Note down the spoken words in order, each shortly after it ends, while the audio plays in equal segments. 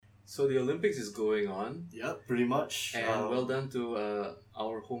So the Olympics is going on. Yeah, pretty much. And well done to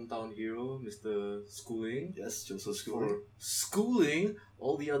our hometown hero, Mr. Schooling. Yes, Joseph Schooling. For schooling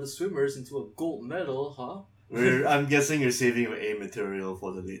all the other swimmers into a gold medal, huh? I'm guessing you're saving your A material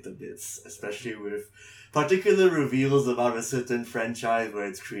for the later bits, especially with particular reveals about a certain franchise where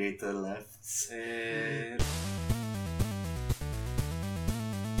its creator left. And...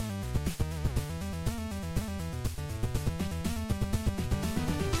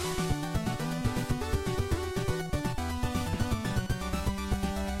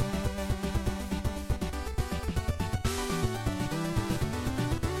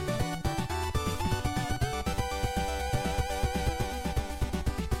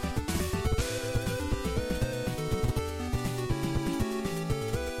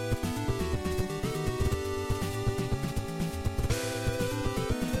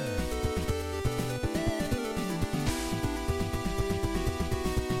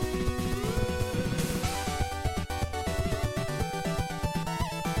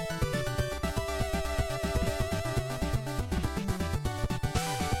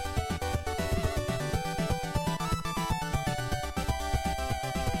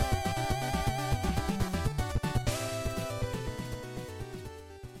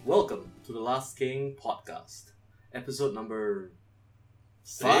 Welcome to the Last King podcast, episode number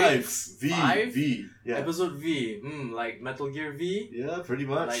 5. Five? V. Yeah. Episode V. Like Metal Gear V, Yeah, pretty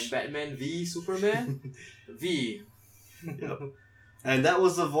much. like Batman V, Superman V. Yep. And that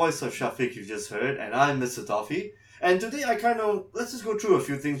was the voice of Shafiq you just heard, and I'm Mr. Toffee. And today let's just go through a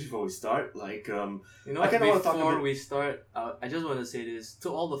few things before we start. Like, You know I what? kinda wanna talk Before about- we start, I just want to say this to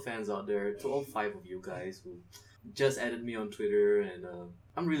all the fans out there, to all 5 of you guys who just added me on Twitter, and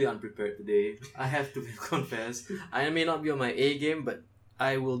I'm really unprepared today. I have to confess, I may not be on my A game, but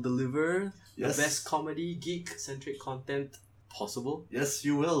I will deliver Yes. the best comedy, geek-centric content possible. Yes,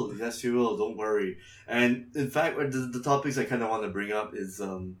 you will. Yes, you will. Don't worry. And in fact, the topics I kind of want to bring up is,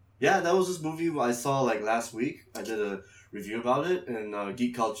 that was this movie I saw like last week. I did a review about it in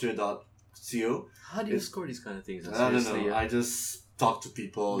geekculture.co. How do you score these kind of things? I don't Seriously, know. I just talk to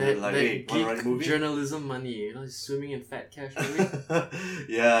people. They're like, that hey, want to write a geek movie? journalism money, swimming in fat cash money.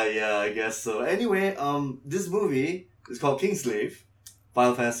 yeah, I guess so. Anyway, this movie is called Kingsglaive,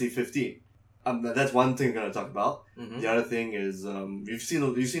 Final Fantasy 15. That's one thing we're gonna talk about. Mhm. The other thing is, you've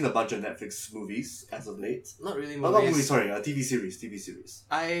seen a bunch of Netflix movies as of late. Not really Not movies. movies, sorry, TV series.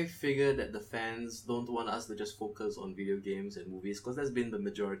 I figured that the fans don't want us to just focus on video games and movies because that's been the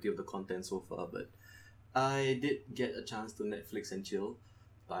majority of the content so far. But I did get a chance to Netflix and chill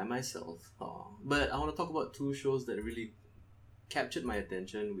by myself. But I want to talk about 2 shows that really captured my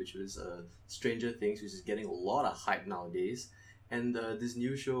attention, which was Stranger Things, which is getting a lot of hype nowadays, and this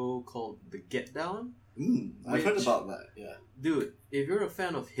new show called The Get Down. I've heard Which- about that, yeah. Dude, if you're a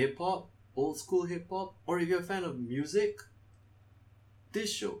fan of hip hop, old school hip hop, or if you're a fan of music,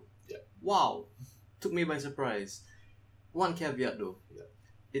 this show, wow, took me by surprise. One caveat though,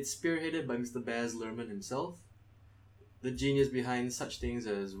 it's spearheaded by Mr. Baz Luhrmann himself, the genius behind such things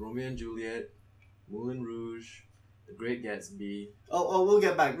as Romeo and Juliet, Moulin Rouge, The Great Gatsby. We'll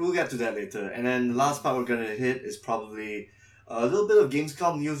get to that later. And then the last part we're gonna hit is probably a little bit of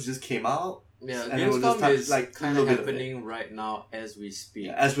Gamescom news just came out. Yeah, And we'll just Gamescom touch, is like, a kind little of bit of it. happening right now as we speak.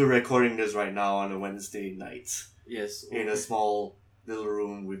 Yeah, as we're recording this right now on a Wednesday night. Yes, In a small little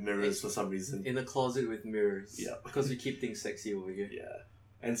room with mirrors for some reason. in a closet with mirrors. Yeah. Because we keep things sexy over here. Yeah.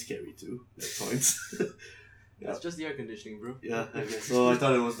 And scary too, at points. It's just the air conditioning, bro. Yeah, I guess. So I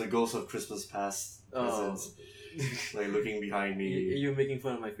thought it was the ghost of Christmas past Oh. presents. Like looking behind me. You're making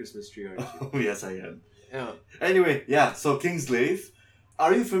fun of my Christmas tree, aren't you? Oh, yes, I am. Yeah. Anyway, so Kingsglaive.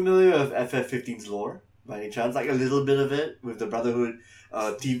 Are you familiar with FF15's lore by any chance? Like a little bit of it with the Brotherhood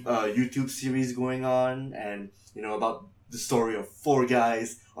YouTube series going on, and about the story of 4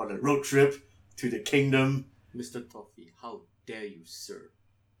 guys on a road trip to the kingdom. Mr. Toffee, how dare you, sir?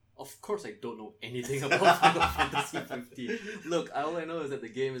 Of course I don't know anything about Final Fantasy 15. Look, all I know is that the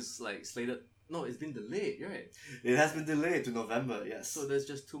game is slated... No, it's been delayed, right? It has been delayed to November, yes. So there's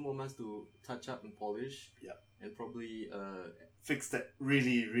just 2 more months to touch up and polish. Yeah. And probably... Fix that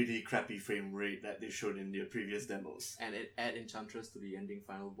really, really crappy frame rate that they showed in their previous demos. and add Enchantress to the ending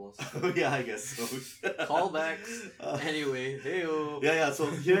final boss. Oh yeah, I guess so. Callbacks. Anyway, heyo. Yeah, so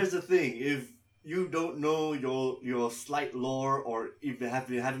here's the thing. If you don't know your slight lore, or if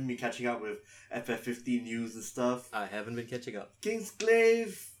you haven't been catching up with FF15 news and stuff, I haven't been catching up.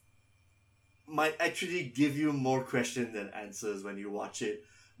 Kingsglaive might actually give you more questions than answers when you watch it.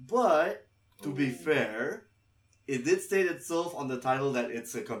 But, to be fair, it did state itself on the title that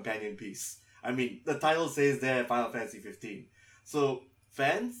it's a companion piece. I mean, the title says there Final Fantasy 15. So,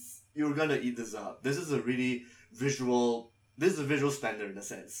 fans, you're gonna eat this up. This is a visual splendor in a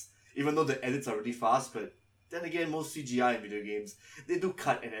sense. Even though the edits are really fast, but then again, most CGI in video games, they do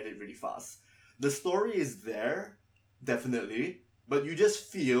cut and edit really fast. The story is there, definitely, but you just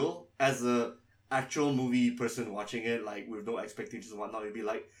feel, as a actual movie person watching it, like, with no expectations and whatnot, you'd be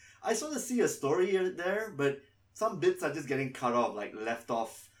like, I sort of see a story here there, but some bits are just getting cut off, like, left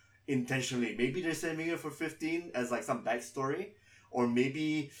off intentionally. Maybe they're saving it for 15 as, like, some backstory, or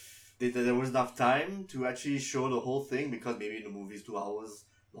maybe there was enough time to actually show the whole thing, because maybe the movie's 2 hours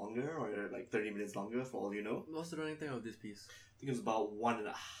longer, or like 30 minutes longer, for all you know. What's the running time of this piece? I think it was about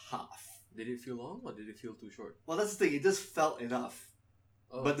 1.5. Did it feel long, or did it feel too short? Well, that's the thing, it just felt enough.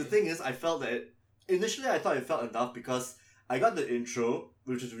 Oh, but the thing is, I felt that initially I thought it felt enough because I got the intro,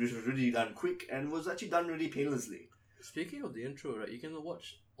 which was really done quick, and was actually done really painlessly. Speaking of the intro, right, you can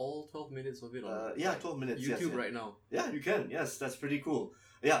watch all 12 minutes of it on 12 minutes, YouTube right now. Yeah, you can. Yes, that's pretty cool.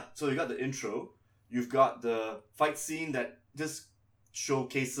 Yeah, so you got the intro, you've got the fight scene that just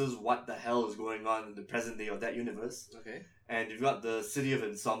showcases what the hell is going on in the present day of that universe. Okay. And you've got the City of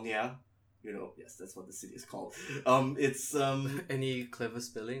Insomnia. You know, yes, that's what the city is called. It's Any clever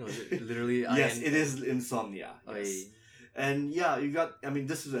spelling, or is it literally yes, it is Insomnia. Yes. Yes. And yeah, you got, I mean,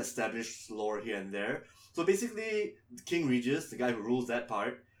 this is established lore here and there. So basically, King Regis, the guy who rules that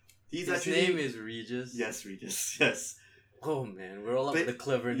part, His name is Regis. Yes, Regis, yes. Oh man, we're all up with the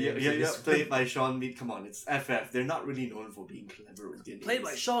clever names. Yeah, played by Sean Bean. Come on, it's FF. They're not really known for being clever with their names. Played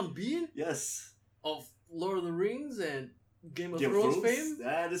by Sean Bean? Yes. Of Lord of the Rings and Game of Thrones fame?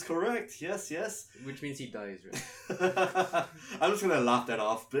 That is correct. Yes. Which means he dies, right? I'm just gonna laugh that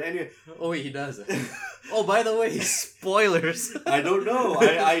off. But anyway. Oh wait, he does. Oh, by the way, spoilers. I don't know.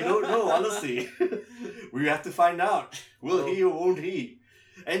 I don't know, honestly. We have to find out. Will he or won't he?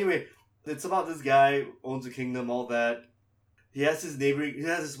 Anyway, it's about this guy who owns a kingdom, all that. He has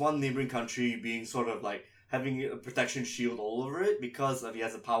this one neighboring country being sort of like having a protection shield all over it because he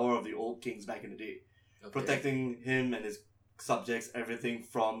has the power of the old kings back in the day. Okay. Protecting him and his subjects, everything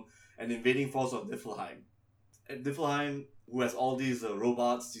from an invading force of Niflheim. And Niflheim, who has all these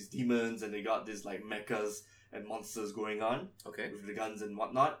robots, these demons, and they got these like mechas and monsters going on. Okay. With the guns and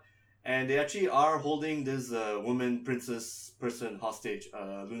whatnot. And they actually are holding this woman, princess person hostage,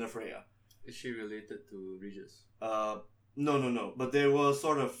 Luna Freya. Is she related to Regis? No. But they were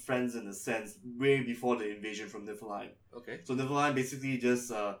sort of friends in a sense, way before the invasion from Niflheim. Okay. So Niflheim basically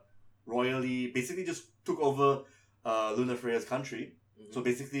just took over Luna Freya's country. Mm-hmm. So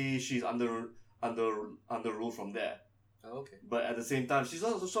basically she's under rule from there. Oh, okay. But at the same time, she's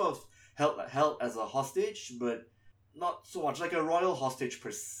also sort of held as a hostage, but not so much like a royal hostage per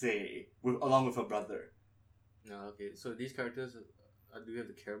se, along with her brother. No, okay. So these characters, do we have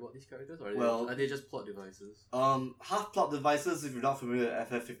to care about these characters, or are they just plot devices? Half plot devices if you're not familiar with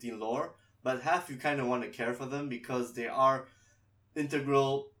FF15 lore, but half you kind of want to care for them because they are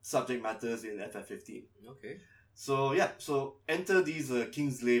integral subject matters in FF15. Okay. So yeah, enter these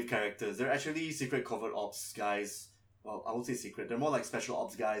Kingsglaive characters. They're actually secret covert ops guys. Well, I won't say secret. They're more like special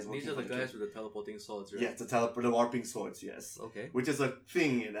ops guys. These are the guys with the teleporting swords, right? Yes, the warping swords, yes. Okay. Which is a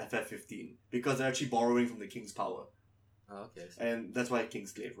thing in FF15 because they're actually borrowing from the king's power. Oh, okay. And that's why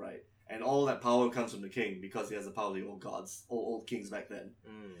Kingsglaive, right? And all that power comes from the king because he has the power of the old gods, old kings back then.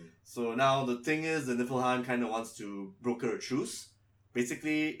 Mm. So now the thing is, the Niflheim kind of wants to broker a truce.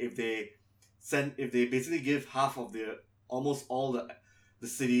 Basically, if they basically give half of almost all the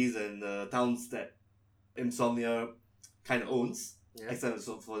cities and the towns that Insomnia kind of owns, except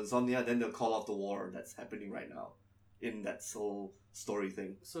for Insomnia, then they'll call off the war that's happening right now in that whole story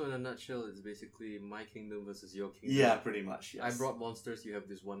thing. So in a nutshell, it's basically my kingdom versus your kingdom. Yeah, pretty much, yes. I brought monsters, you have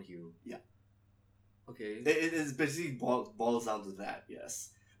this one hero. Yeah. Okay. It basically boils down to that, yes.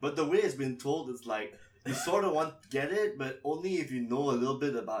 But the way it's been told is like, you sort of want to get it, but only if you know a little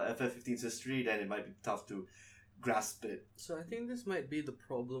bit about FF15's history, then it might be tough to grasp it. So I think this might be the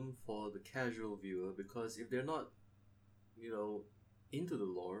problem for the casual viewer, because if they're not, into the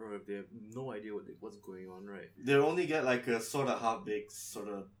lore, or if they have no idea what's going on, right? They'll only get like a sort of half-baked sort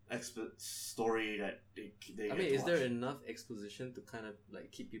of story that they is there enough exposition to kind of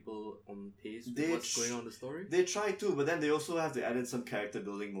like keep people on pace with what's going on in the story? They try to, but then they also have to add in some character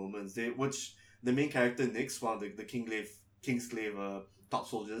building moments. Which the main character Nyx, one of the Kingsglaive top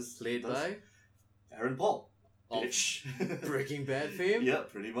soldiers, played by Aaron Paul. Breaking Bad fame? Yeah,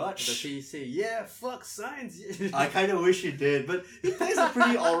 pretty much. Does he say, yeah, fuck science? I kind of wish he did, but he plays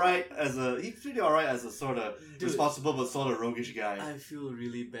pretty alright as a sort of responsible but sort of roguish guy. I feel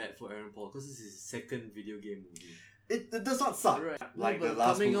really bad for Aaron Paul because this is his second video game movie. it does not suck. Right. Like No, the but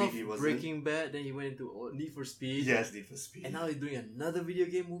last coming movie off he was Breaking Bad, then he went into Need for Speed. Yes, Need for Speed. And now he's doing another video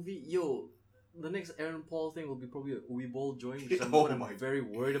game movie. Yo, the next Aaron Paul thing will be probably a Uwe Boll joint, which I'm very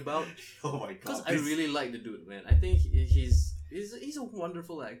worried about. Oh my god. Because I really like the dude, man. I think he's a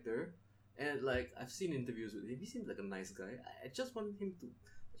wonderful actor. And like, I've seen interviews with him. He seems like a nice guy. I just want him to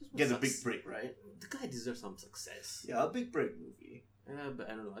get a big break, right? The guy deserves some success. Yeah, a big break movie. But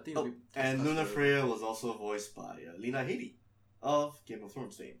I don't know. I think and Luna Freya was also voiced by Lena Headey of Game of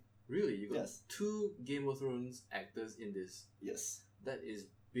Thrones fame. Really? You got Yes. 2 Game of Thrones actors in this. Yes. That is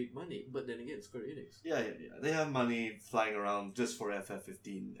big money. But then again, Square Enix. Yeah. They have money flying around just for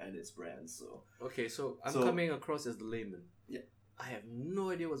FF15 and its brands. So okay, so I'm coming across as the layman. Yeah. I have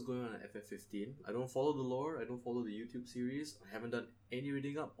no idea what's going on at FF15. I don't follow the lore. I don't follow the YouTube series. I haven't done any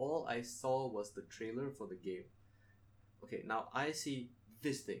reading up. All I saw was the trailer for the game. Okay, now I see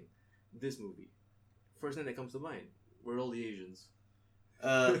this movie. First thing that comes to mind, where are all the Asians?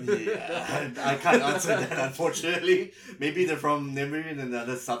 Yeah, I can't answer that unfortunately. Maybe they're in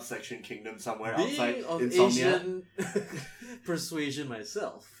another subsection kingdom somewhere outside of Insomnia. Asian persuasion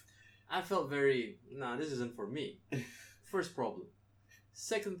myself, I felt very, this isn't for me. First problem.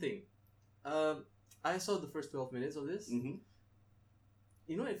 Second thing, I saw the first 12 minutes of this. Mm-hmm.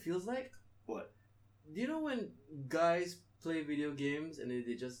 You know what it feels like? What? Do you know when guys play video games and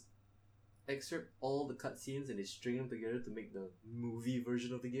they just excerpt all the cutscenes and they string them together to make the movie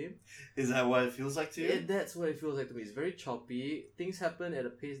version of the game? Is that what it feels like to you? Yeah, that's what it feels like to me. It's very choppy. Things happen at a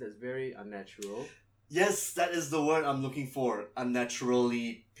pace that's very unnatural. Yes, that is the word I'm looking for.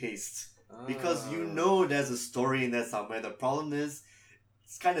 Unnaturally paced. Because you know there's a story in there somewhere. The problem is,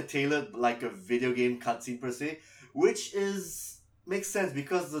 it's kind of tailored like a video game cutscene per se, which makes sense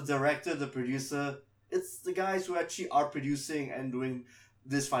because the director, the producer, it's the guys who actually are producing and doing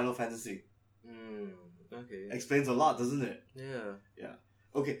this Final Fantasy. Okay. Explains a lot, doesn't it? Yeah.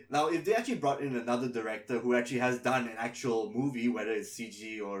 Okay, now if they actually brought in another director who actually has done an actual movie, whether it's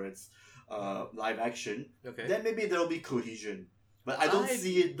CG or it's live action, then maybe there'll be cohesion. But I don't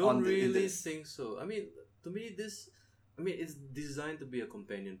see it don't really think so. I mean, to me, it's designed to be a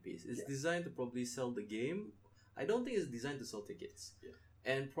companion piece. It's designed to probably sell the game. I don't think it's designed to sell tickets. Yeah.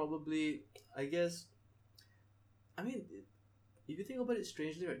 And probably, I guess, if you think about it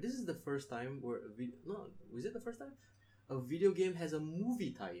strangely, right, this is the first time where was it the first time? A video game has a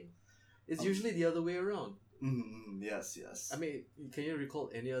movie tie-in. It's usually the other way around. Yes. I mean, can you recall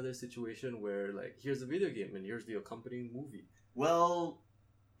any other situation where, like, here's a video game and here's the accompanying movie? Well,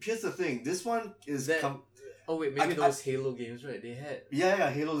 here's the thing. This one is... maybe those Halo games, right? They had... Yeah,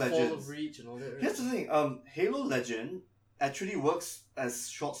 Halo Legends. Fall of Reach and all that, right? Here's the thing. Halo Legend actually works as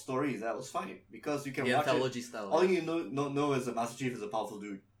short stories. That was fine. Because you can watch anthology it. style. All you know is the Master Chief is a powerful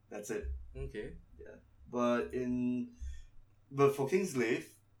dude. That's it. Okay. Yeah. But for Kingsglaive,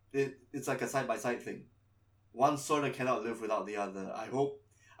 it's like a side-by-side thing. One sort of cannot live without the other. I hope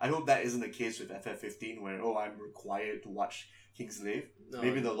that isn't the case with FF15 where, I'm required to watch Kingsglaive. No,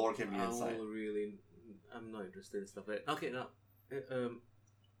 maybe the lore can be inside. I'm not interested in stuff like that. Okay, now,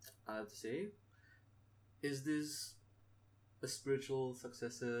 I have to say, is this a spiritual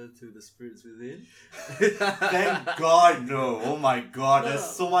successor to the Spirits Within? Thank God, no. Oh my God, there's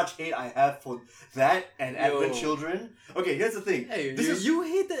so much hate I have for that and Advent Children. Okay, here's the thing. Hey, you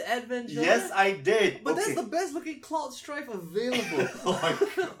hated Advent Children? Yes, I did. But that's the best looking Cloud Strife available. Oh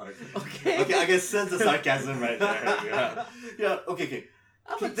my God. Okay, I can sense the sarcasm right there. Yeah, okay.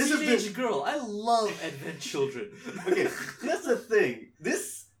 I'm a teenage girl. I love Advent Children. Okay, here's the thing.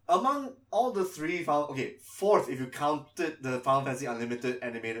 Among all the fourth if you counted the Final Fantasy Unlimited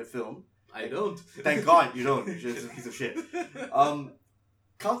animated film. I don't. Thank God you don't. You're just a piece of shit.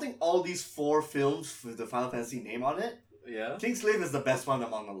 Counting all these 4 films with the Final Fantasy name on it, Kingsglaive is the best one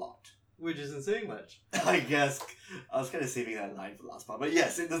among a lot. Which isn't saying much. I guess. I was kind of saving that line for the last part. But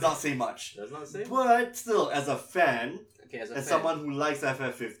yes, it does not say much. Does not say much. But still, as a fan, as someone who likes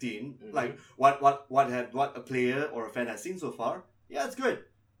FF15, like what a player or a fan has seen so far, it's good.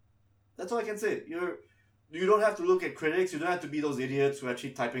 That's all I can say. You don't have to look at critics. You don't have to be those idiots who are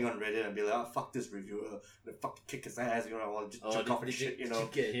actually typing on Reddit and be like, fuck this reviewer. Fuck kick his ass. I want to just jerk off shit,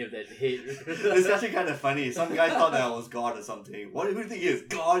 Get him that hate. It's actually kind of funny. Some guy thought that I was God or something. Who do you think he is?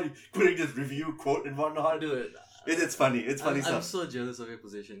 God? Putting this review quote and whatnot? Dude. It's funny. It's funny stuff. I'm so jealous of your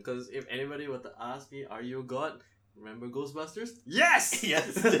position. Because if anybody were to ask me, are you a God? Remember Ghostbusters? Yes!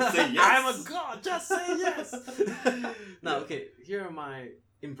 Yes! Just say yes! I'm a God! Just say yes! Now, okay, here are my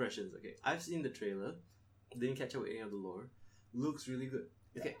impressions. Okay, I've seen the trailer. Didn't catch up with any of the lore. Looks really good.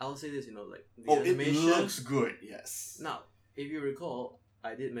 Okay, I'll say this, like, the animation... it looks good, yes. Now, if you recall,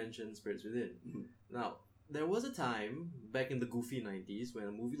 I did mention Spirits Within. Mm-hmm. Now, there was a time back in the goofy 90s when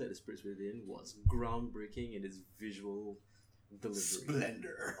a movie like The Spirits Within was groundbreaking in its visual delivery.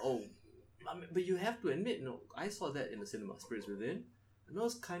 Splendor. Oh, I mean, but you have to admit, no, I saw that in the cinema, Spirits Within, and I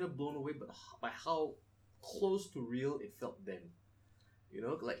was kind of blown away by how close to real it felt then. You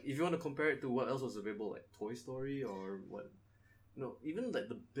know, like if you want to compare it to what else was available, like Toy Story or what, no, even like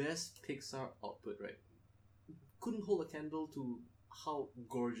the best Pixar output, right, couldn't hold a candle to how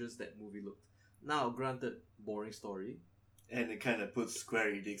gorgeous that movie looked. Now, granted, boring story. And it kind of puts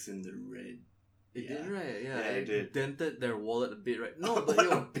Square Enix in the red. It did, right? Yeah, it did. Dented their wallet a bit, right? No, but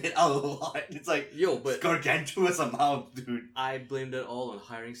a bit a lot. It's like but gargantuous amount, dude. I blame that all on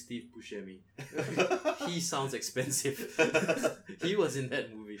hiring Steve Buscemi. He sounds expensive. He was in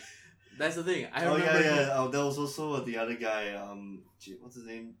that movie. That's the thing. I remember. Yeah. There was also the other guy. What's his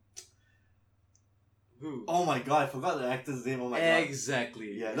name? Who? Oh my god, I forgot the actor's name. Oh my god.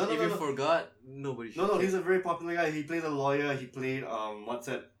 Exactly. Yeah. If you forgot, nobody should. No, he's a very popular guy. He played a lawyer. He played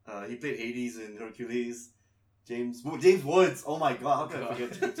he played Hades in Hercules. James Woods. Oh my god, how could I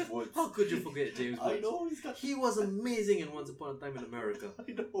forget James Woods? How could you forget James Woods? I know he was amazing in Once Upon a Time in America.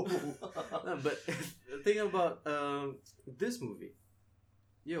 I know. No, but the thing about this movie,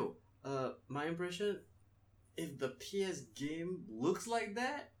 my impression, if the PS game looks like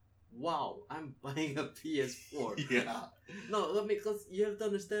that, wow, I'm buying a PS4. Yeah. No, because you have to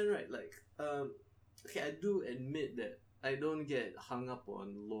understand, right? Like, okay, I do admit that I don't get hung up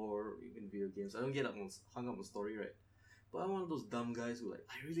on lore in video games. I don't get hung up on story, right? But I'm one of those dumb guys who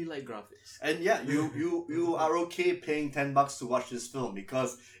I really like graphics. And yeah, you are okay paying $10 to watch this film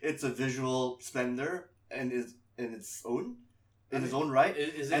because it's a visual splendor and is in its own right.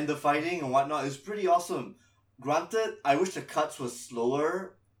 And the fighting and whatnot is pretty awesome. Granted, I wish the cuts were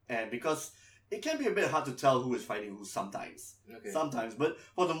slower, and because it can be a bit hard to tell who is fighting who sometimes. Okay. Sometimes. But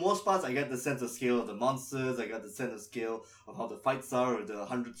for the most part, I get the sense of scale of the monsters, I get the sense of scale of how the fights are, or the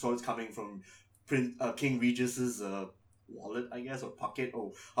 100 swords coming from King Regis's wallet, I guess, or pocket,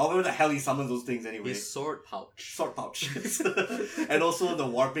 or however the hell he summons those things anyway. His sword pouch. Sword pouch. And also the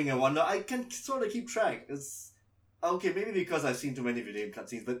warping and whatnot. I can sort of keep track. It's okay, maybe because I've seen too many video game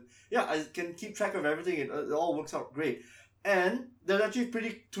cutscenes, but yeah, I can keep track of everything. It all works out great. And there's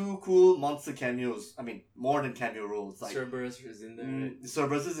actually two cool monster cameos. I mean, more than cameo roles. Like Cerberus is in there, right?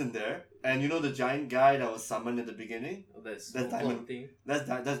 Cerberus is in there. And you know the giant guy that was summoned at the beginning? Oh, that's Diamond thing.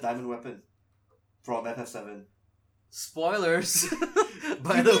 That's Diamond Weapon from FF7. Spoilers!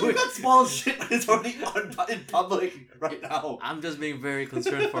 By the way, you got spoiled shit. It's already in public right now. I'm just being very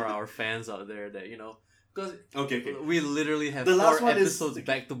concerned for our fans out there that, because okay. we literally have the 4 episodes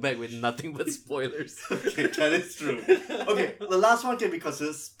back to back with nothing but spoilers. Okay, that is true. Okay, the last one can be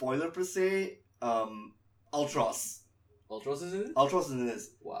considered spoiler per se. Ultros. Ultros is in it? Ultros is in this.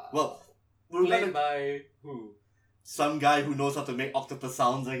 Wow. Well, played by who? Some guy who knows how to make octopus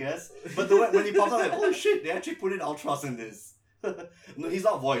sounds, I guess. But when he popped out, like, oh shit, they actually put in Ultros in this. No, he's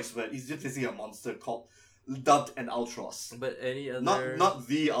not voiced, but he's just basically a monster dubbed an Ultros. But any other... Not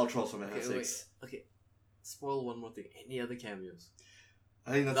the Ultros from FF6. Okay. Spoil one more thing. Any other cameos?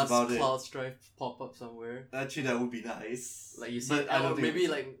 I think that's about Does it. Cloud Strife pop up somewhere? Actually, that would be nice. Like you see, but I don't think maybe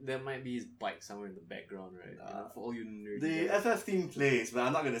there might be his bike somewhere in the background, right? For all you nerds. The FF theme plays, but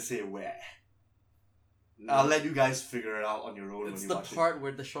I'm not gonna say where. No. I'll let you guys figure it out on your own. It's when you the watch part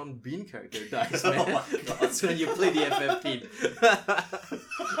where the Sean Bean character dies, man. Oh my God. That's when you play the FF theme.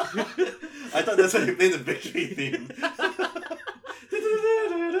 I thought that's when you play the victory theme.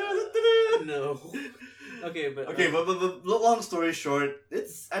 No. Okay, but long story short,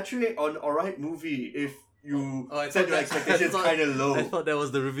 it's actually an alright movie if you set your expectations kind of low. I thought that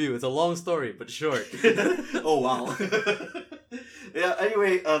was the review. It's a long story, but short. Oh wow. Yeah.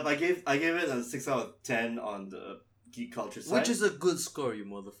 Anyway, I gave it a 6 out of 10 on the geek culture side, which is a good score, you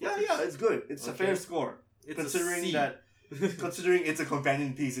motherfucker. Yeah, it's good. It's a fair score. It's considering it's a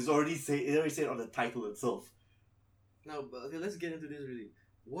companion piece. It already said on the title itself. Now, let's get into this really.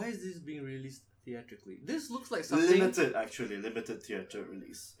 Why is this being released theatrically? This looks like something... Limited theater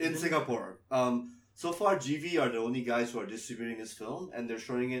release in Singapore. So far GV are the only guys who are distributing this film, and they're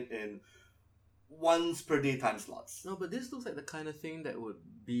showing it in once per day time slots. No, but this looks like the kind of thing that would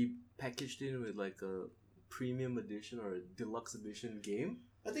be packaged in with like a premium edition or a deluxe edition game.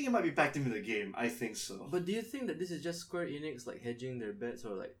 I think it might be packed into the game. I think so. But do you think that this is just Square Enix hedging their bets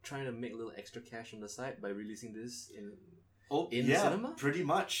or trying to make a little extra cash on the side by releasing this in the cinema? Pretty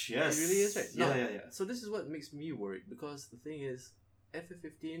much, yes. It really is, right? Yeah. So this is what makes me worried, because the thing is,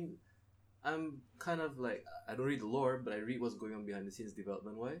 FF15, I'm kind of I don't read the lore, but I read what's going on behind the scenes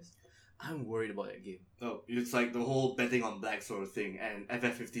development-wise. I'm worried about that game. Oh, it's like the whole betting on black sort of thing, and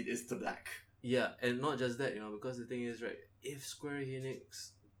FF15 is the black. Yeah, and not just that, because the thing is, right, if Square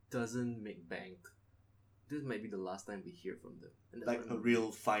Enix doesn't make bank, this might be the last time we hear from them. And that's Like what a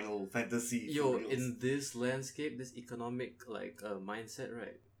real Final Fantasy. yo, for reals. in this landscape, this economic mindset,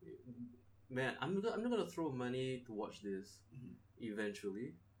 right? Man, I'm not gonna throw money to watch this Mhm.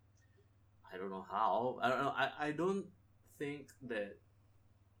 eventually. I don't know how. I don't know. I don't think that.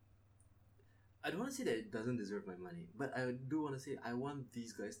 I don't want to say that it doesn't deserve my money, but I do want to say I want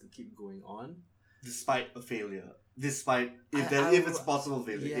these guys to keep going on. Despite a failure. Despite if it's possible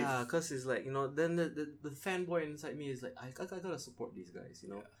failure. Yeah, because it's like, then the fanboy inside me is like, I gotta support these guys,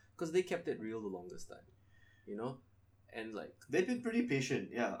 because they kept it real the longest time, and like They've been pretty patient,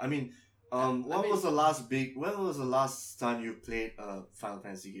 yeah. I mean, when was the last time you played a Final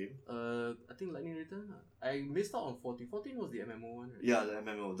Fantasy game? I think Lightning Return. I missed out on 14. 14 was the MMO one, right? Yeah, the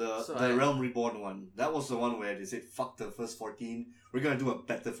MMO, the Realm Reborn one. That was the one where they said, "Fuck the first 14. We're gonna do a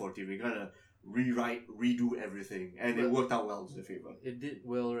better 14. We're gonna redo everything," and it worked out well to their favor. It did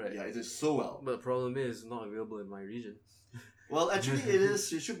well, right? Yeah, it did so well. But the problem is, it's not available in my region. Well, actually, it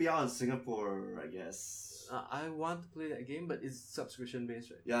is. It should be out in Singapore, I guess. I want to play that game, but it's subscription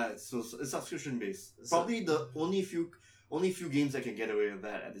based, right? Yeah, it's subscription based. Probably the only few games that can get away with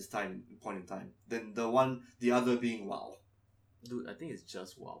that at this point in time. Then the other being WoW. Dude, I think it's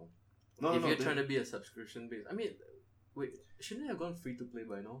just WoW. No, if you're trying to be a subscription based, I mean, wait, shouldn't it have gone free to play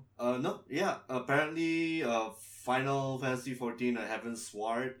by now? No, yeah. Apparently, Final Fantasy 14, I haven't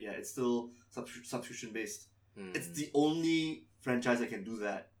swore. Yeah, it's still subscription based. It's the only franchise that can do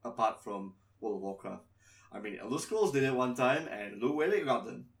that apart from World of Warcraft. I mean, Elder Scrolls did it one time, and look where they got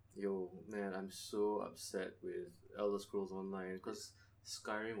them. Yo, man, I'm so upset with Elder Scrolls Online because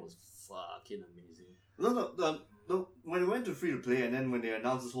Skyrim was fucking amazing. No. When it went to free to play, and then when they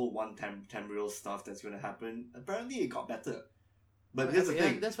announced this whole one-time Tamriel stuff that's going to happen, apparently it got better. But here's the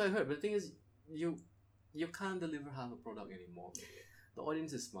thing. That's what I heard. But the thing is, you can't deliver half a product anymore. The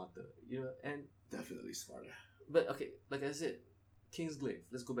audience is smarter, and definitely smarter. But okay, like I said, Kingsglaive.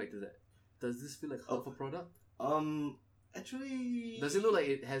 Let's go back to that. Does this feel like half a product? Actually, does it look like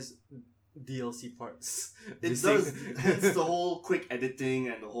it has DLC parts? It does. It's the whole quick editing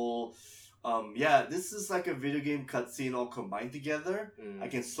and the whole. This is like a video game cutscene all combined together. I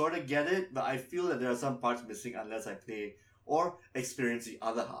can sort of get it, but I feel that there are some parts missing unless I play or experience the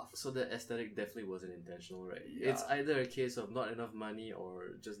other half. So the aesthetic definitely wasn't intentional, right? Yeah. It's either a case of not enough money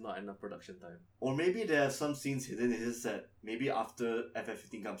or just not enough production time. Or maybe there are some scenes hidden in his set. Maybe after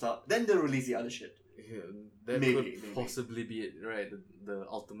FF15 comes out, then they'll release the other shit. Yeah, that could possibly be it, right? The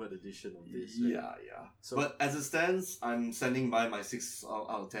ultimate edition of this. Right? Yeah. So, but as it stands, I'm standing by my 6 out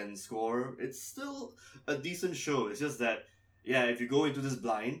of 10 score. It's still a decent show. It's just that, if you go into this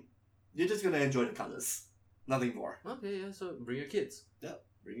blind, you're just gonna enjoy the colors. Nothing more. Okay, yeah, so bring your kids. Yeah,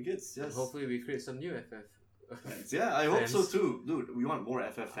 bring your kids, yes. And hopefully we create some new FF fans. Yeah, I hope so too. Dude, we want more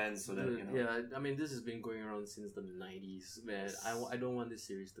FF fans so that, Yeah, I mean, this has been going around since the 90s, man. I don't want this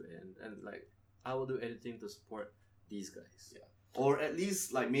series to end. And, I will do anything to support these guys. Yeah. Or at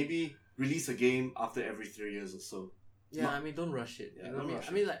least, maybe release a game after every 3 years or so. Yeah, don't rush it. Yeah, you know what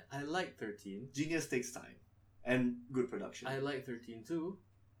I mean? I like 13. Genius takes time. And good production. I like 13 too.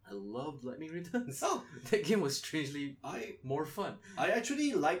 I loved Lightning Returns. Oh! That game was strangely more fun. I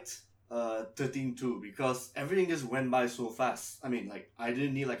actually liked 13 too because everything just went by so fast. I mean, I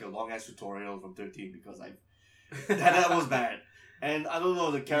didn't need a long-ass tutorial from 13 because that was bad. And I don't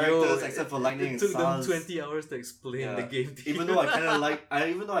know, the characters except for Lightning and Sans. It took them 20 hours to explain the game to even though I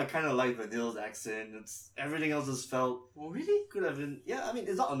kind of like Vanille's accent, everything else just felt... Oh, really? Could have been... Yeah, I mean,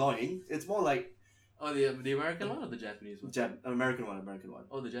 it's not annoying. It's more like... Oh, the American one or the Japanese one? American one.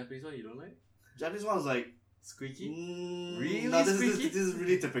 Oh, the Japanese one you don't like? Japanese one was squeaky? Really? No, this is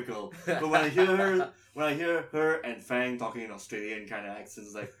really typical. But when I hear her and Fang talking in Australian kind of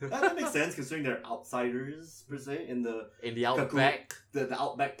accents, that makes sense considering they're outsiders per se in the outback, the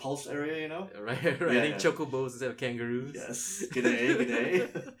outback pulse area, Right, riding chocobos instead of kangaroos. Yes,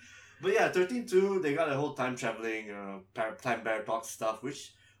 g'day. But yeah, 13-2, they got a whole time traveling, time paradox stuff,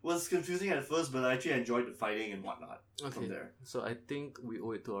 which was confusing at first, but I actually enjoyed the fighting and whatnot from there. So I think we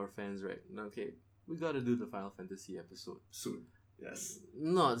owe it to our fans, right? Okay, we gotta do the Final Fantasy episode. Soon. Yes.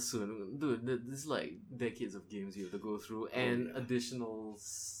 Not soon. Dude, this is decades of games you have to go through and additional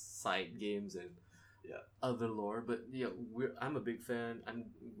side games and other lore. But I'm a big fan and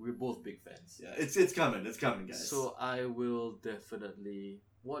we're both big fans. Yeah, it's coming. It's coming, guys. So I will definitely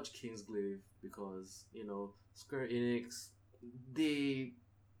watch Kingsglaive because, Square Enix,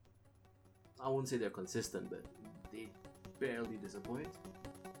 I won't say they're consistent, but they barely disappoint.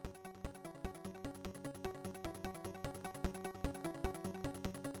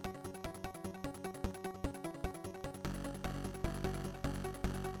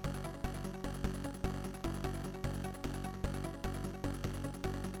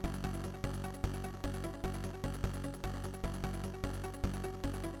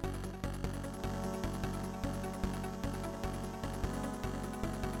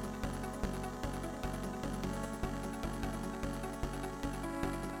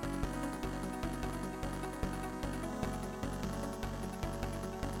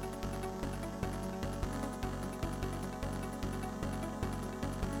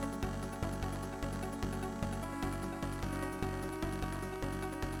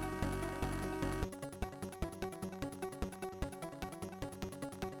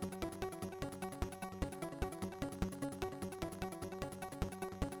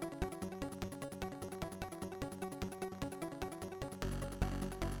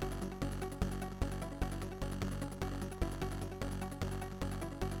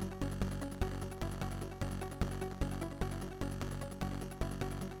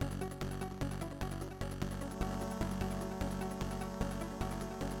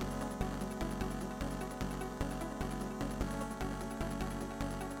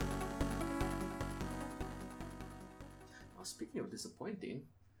 of disappointing,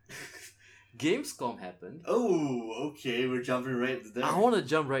 Gamescom happened. Oh, okay, we're jumping right there. I want to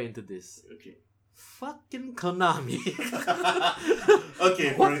jump right into this. Okay. Fucking Konami.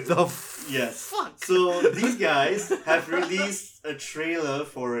 Okay, What the yes. fuck? So these guys have released a trailer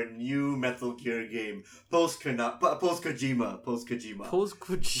for a new Metal Gear game post Kojima. Post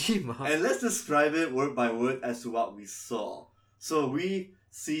Kojima. And let's describe it word by word as to what we saw. So we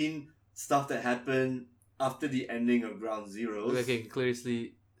seen stuff that happened after the ending of Ground Zeroes. Okay,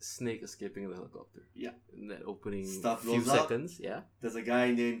 clearly Snake escaping the helicopter. Yeah. In that opening Stuff few blows up. seconds, yeah. There's a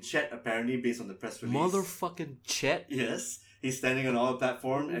guy named Chet, apparently, based on the press release. Motherfucking Chet. Yes. He's standing on our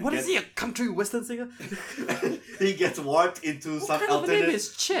platform. And What is he, a country western singer? he gets warped into What some kind of a alternate... name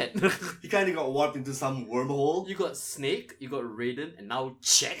is Chet? He kind of got warped into some wormhole. You got Snake, you got Raiden, and now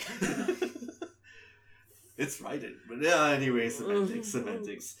Chet. It's Raiden. But yeah, anyway,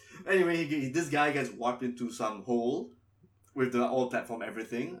 semantics. Anyway, this guy gets warped into some hole with the old platform,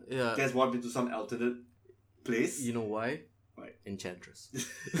 everything. Yeah. Gets warped into some alternate place. You know why? Why? Enchantress.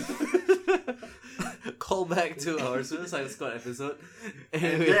 Call back to our Suicide Squad episode.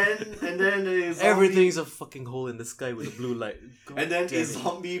 Anyway, and then a zombie, everything's a fucking hole in the sky with a blue light. God and then damn a it.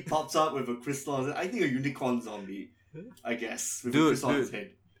 zombie pops up with a crystal. I think a unicorn zombie. I guess with a Dude, crystal on his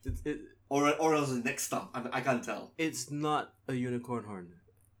head, It, or else the next stump. I can't tell. it's not a unicorn horn.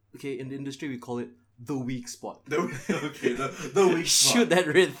 Okay, in the industry we call it the weak spot. The weak spot. Shoot that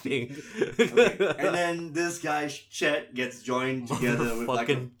red thing. Okay. And then this guy Chet gets joined together with like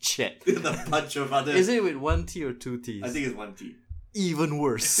fucking Chet. with a bunch of other. Is it with one T or two T's? I think it's one T. Even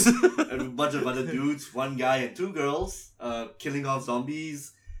worse. And a bunch of other dudes, one guy and two girls, killing off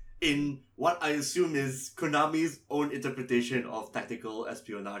zombies in what I assume is Konami's own interpretation of tactical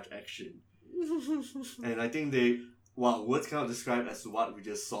espionage action. And I think words cannot describe as to what we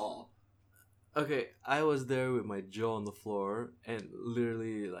just saw. Okay, I was there with my jaw on the floor and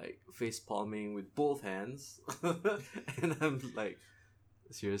literally like face palming with both hands. And I'm like,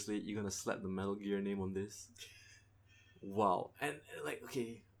 seriously, you're gonna slap the Metal Gear name on this? Wow. And like,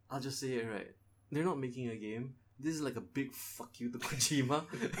 okay, I'll just say it right. They're not making a game. This is like a big fuck you to Kojima.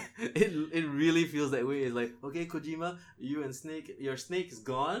 It really feels that way. It's like, okay, Kojima, you and Snake, your Snake is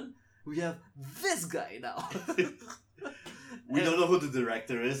gone. We have this guy now. We don't know who the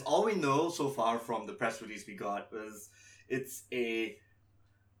director is. All we know so far from the press release we got was it's a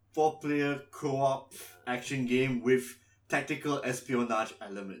 4-player co-op action game with tactical espionage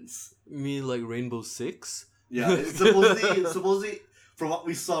elements. You mean like Rainbow Six? Yeah, it's supposedly from what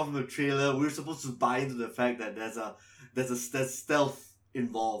we saw from the trailer, we're supposed to buy into the fact that there's stealth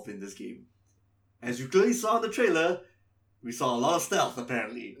involved in this game. As you clearly saw in the trailer, we saw a lot of stealth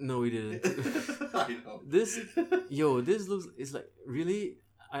apparently. No, we didn't. I know. This looks, it's like, really?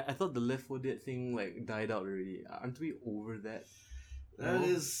 I thought the Left 4 Dead thing like died out already. Aren't we over that? That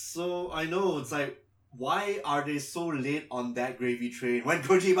is so... I know, it's like, why are they so late on that gravy train when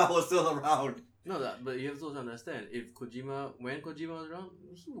Kojima was still around? No, but you have to also understand, when Kojima was around,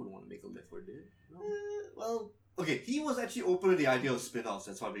 he wouldn't want to make a Left 4 Dead. No. Well, okay, he was actually open to the idea of spin-offs.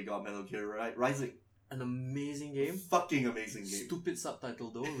 That's why we got Metal Gear Rising. An amazing game. Fucking amazing game. Stupid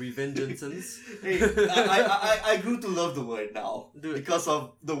subtitle though. Revengeancers. Hey, I grew to love the word now. Dude. Because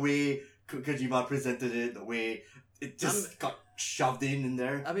of the way Kojima presented it, the way it just got shoved in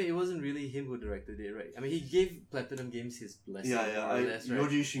there. I mean, it wasn't really him who directed it, right? I mean, he gave Platinum Games his blessing. Yeah. More or less, right?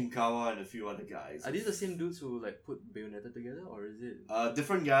 Yoji Shinkawa and a few other guys. Are these the same dudes who like put Bayonetta together, or is it?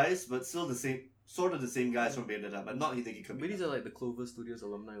 Different guys, but still the same, sort of the same guys from Bayonetta, but not Hideki Kamiya. But these are like the Clover Studios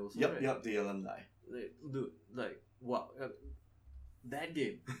alumni also, Yep, right? yep, the alumni. Like, dude, like, wow. That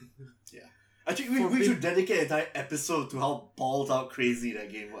game. Yeah. Actually, we should dedicate an entire episode to how balls out crazy that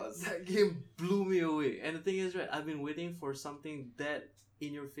game was. That game blew me away. And the thing is, right, I've been waiting for something that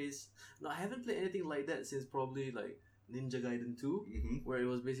in your face. No, I haven't played anything like that since probably like Ninja Gaiden 2, where it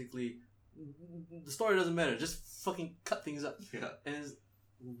was basically the story doesn't matter, just fucking cut things up. Yeah. And it's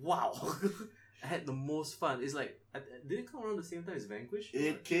wow. I had the most fun. It's like, did it come around the same time as Vanquish?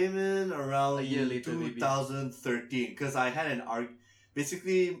 It came in around a year later, 2013 because I had an arc.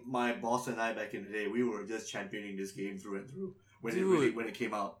 Basically, my boss and I back in the day, we were just championing this game through and through when it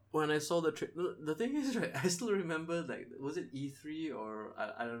came out. When I saw the thing is, right, I still remember, like, was it E3 or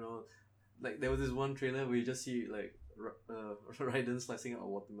I don't know, like there was this one trailer where you just see like Raiden slicing out a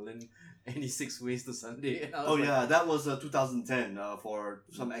watermelon 86 ways to Sunday. And I was that was 2010 for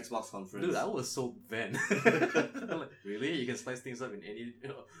some Xbox conference. Dude, I was so bent. I'm like, really? You can slice things up in any...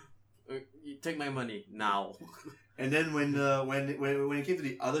 you take my money now. And then when it came to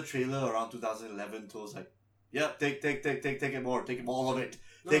the other trailer around 2011, it was like, Yep, take it more. Take all of it.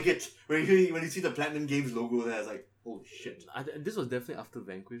 No. Take it. When you see the Platinum Games logo there, it's like, holy shit. This was definitely after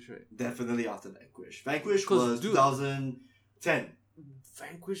Vanquish, right? Definitely after Vanquish. Vanquish 'Cause, was dude, 2010.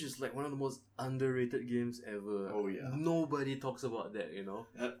 Vanquish is like one of the most underrated games ever. Oh, yeah. Nobody talks about that, you know?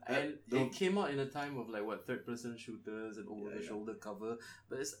 And don't- it came out in a time of like what, third-person shooters and over-the-shoulder cover.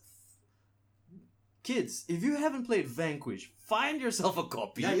 But it's... Kids, if you haven't played Vanquish, find yourself a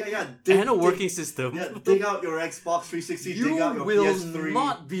copy. Yeah. And a working system. Yeah, dig out your Xbox 360, dig out your will PS3.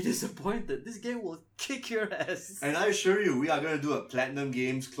 not be disappointed. This game will kick your ass. And I assure you, we are going to do a Platinum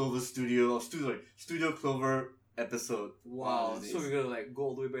Games Clover Studio, or Studio Clover episode. Wow, so we're gonna like go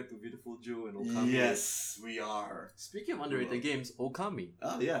all the way back to Beautiful Joe and Okami. Yes, we are. Speaking of underrated games, Okami.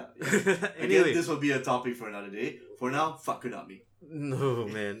 Oh, yeah. Anyway. Again, this will be a topic for another day. For now, fuck Konami. No,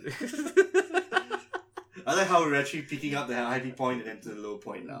 man. I like how we're actually picking up the high point and then to the low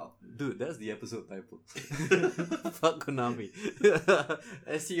point now. Dude, that's the episode title. Fuck Konami.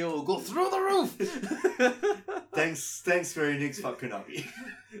 SEO will go through the roof! Thanks Square Enix, fuck Konami.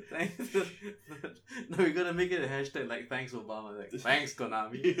 No, we're gonna make it a hashtag like thanks Obama, like thanks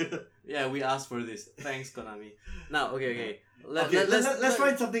Konami. Yeah, we asked for this. Thanks Konami. Now, okay. Let's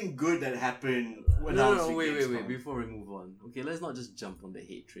find something good that happened when No, wait. Before we move on. Okay, let's not just jump on the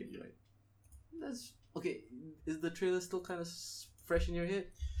hate train, right? Okay, is the trailer still kind of fresh in your head?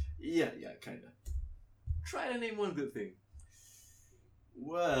 Yeah, kind of. Try to name one good thing.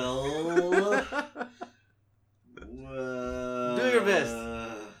 Well... Do your best.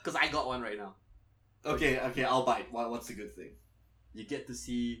 Because I got one right now. Okay, I'll bite. What's the good thing? You get to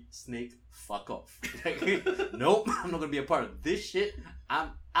see Snake fuck off. Like, nope, I'm not gonna be a part of this shit.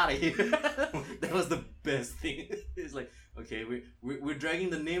 I'm out of here. That was the best thing. It's like, okay, we're dragging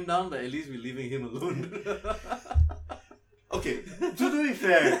the name down, but at least we're leaving him alone. Okay, to be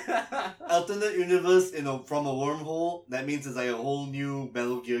fair, alternate universe from a wormhole, that means it's like a whole new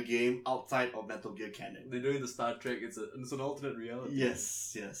Metal Gear game outside of Metal Gear canon. They're doing the Star Trek, it's an alternate reality.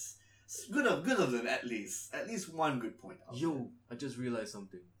 Yes. Good of them, at least. At least one good point out there. Yo, I just realized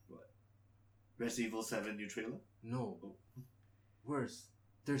something. What? Resident Evil 7 new trailer? No. Oh. Worse.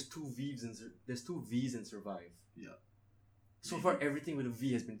 There's two V's in Survive. Yeah. So far, everything with a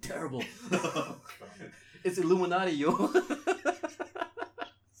V has been terrible. It's Illuminati, yo.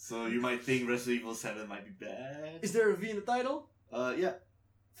 So you might think Resident Evil 7 might be bad? Is there a V in the title? Yeah.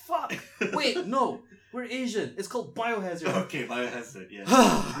 Fuck! Wait, no! We're Asian. It's called Biohazard. Okay, Biohazard, yeah.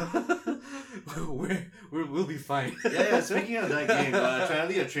 We'll be fine. Yeah, speaking of that game,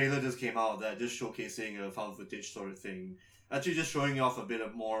 apparently a trailer just came out of that, just showcasing a found footage sort of thing. Actually just showing off a bit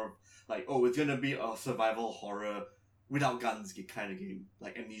of more, like, it's gonna be a survival horror without guns kind of game,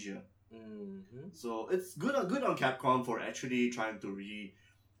 like Amnesia. Mm-hmm. So it's good on Capcom for actually trying to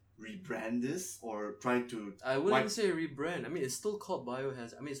rebrand this, or trying to... I wouldn't say rebrand. I mean, it's still called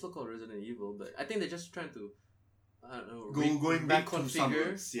Biohazard. I mean, it's still called Resident Evil, but I think they're just trying to, I don't know, going back to some reconfigure.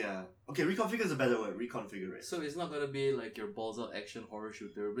 roots, yeah. Okay, reconfigure is a better word. Reconfigure it. So it's not gonna be like your balls out action horror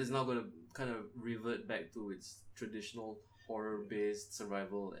shooter, but it's not gonna kind of revert back to its traditional horror based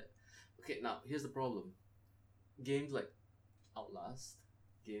survival. Okay, now here's the problem. Games like Outlast,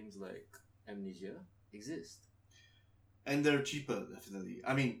 games like Amnesia exist. And they're cheaper, definitely.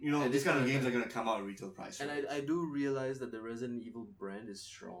 I mean, And these kind of it's games are going to come out at retail price. And right? I do realize that the Resident Evil brand is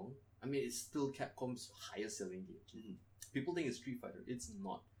strong. I mean, it's still Capcom's highest selling game. Mm-hmm. People think it's Street Fighter. It's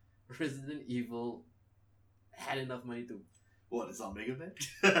not. Resident Evil had enough money to... What, it's not Mega Man?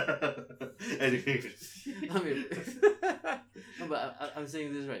 Anyway. I mean... No, but I'm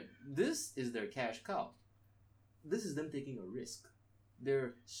saying this right. This is their cash cow. This is them taking a risk.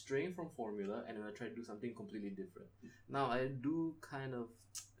 They're straying from formula and they're trying to do something completely different. Now, I do kind of...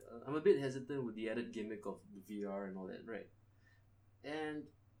 I'm a bit hesitant with the added gimmick of the VR and all that, right? And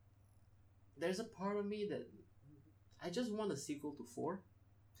there's a part of me that I just want a sequel to 4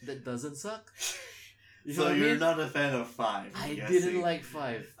 that doesn't suck. So you're not a fan of 5? I didn't like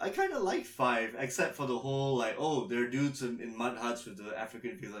 5. I kind of like 5, except for the whole, like, they're dudes in mud huts with the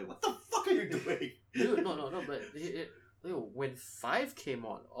African feel. Like, what the fuck are you doing? Dude, no, but... when 5 came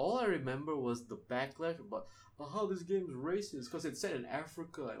out, all I remember was the backlash about how this game's racist because it's set in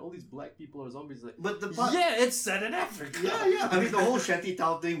Africa and all these black people are zombies. Like, but the part, it's set in Africa. Yeah. I mean, the whole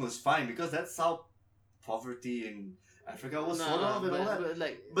shantytown thing was fine because that's how poverty in Africa was sort of and all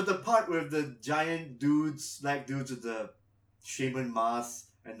that. But the part with the giant dudes, black dudes with the shaman masks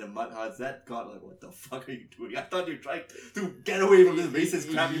and the mud huts, that got like, what the fuck are you doing? I thought you tried to get away from this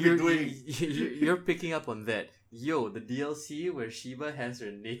racist crap you've been doing. You're picking up on that. Yo, the DLC where Shiba has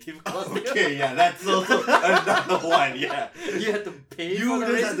her native costume. Okay, yeah, that's also another one, yeah. You had to pay for You the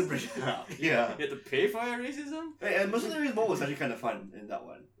just racism. had to bring it up, yeah. You had to pay for your racism? Hey, and Mercenaries mode was actually kind of fun in that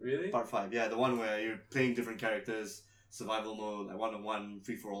one. Really? Part 5, yeah, the one where you're playing different characters, survival mode, like one-on-one,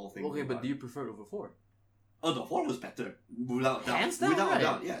 free-for-all thing. Okay, but do you prefer it over 4? Oh, the 4 was better. Without doubt. Hands down, Without right? a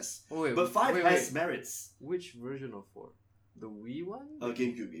doubt, yes. Oh, wait, But 5 wait, has wait. merits. Which version of 4? The Wii one?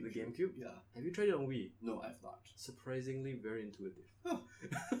 GameCube. The GameCube? Yeah. Have you tried it on Wii? No, I've not. Surprisingly very intuitive. Oh.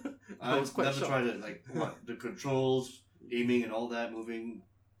 I was I've quite never shocked. tried it. Like, what? The controls, aiming and all that, moving,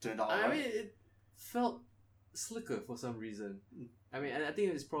 turned out I alright? mean, it felt slicker for some reason. Hmm. I mean, and I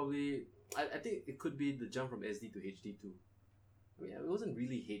think it's probably... I think it could be the jump from SD to HD too. I mean, it wasn't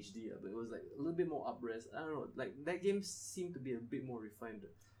really HD, but it was like a little bit more up-res. I don't know, like that game seemed to be a bit more refined.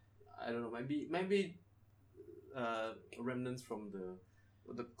 I don't know, maybe remnants from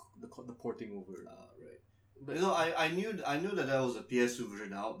the porting over. Right. But You know, I knew that there was a PS2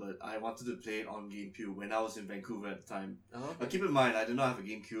 version out, but I wanted to play it on GameCube when I was in Vancouver at the time. okay. Keep in mind, I did not have a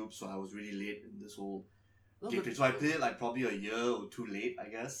GameCube, so I was really late in this whole No, game. but- So I played it like probably a year or two late, I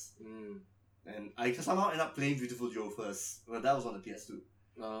guess. And I somehow ended up playing Beautiful Joe first, but that was on the PS2.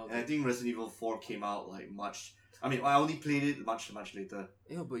 And I think Resident Evil 4 came out like much. I mean, I only played it much later.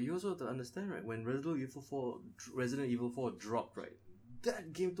 Yeah, but you also have to understand, right? When Resident Evil 4 dropped, right?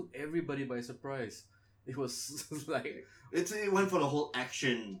 That game took everybody by surprise. It was like, It went for the whole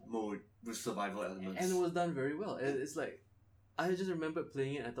action mode with survival elements. and it was done very well. It's like, I just remember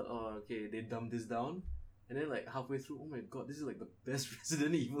playing it. I thought, oh, okay, they dumbed this down, and then like halfway through, oh my god, this is like the best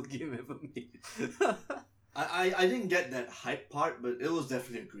Resident Evil game ever made. I didn't get that hype part, but it was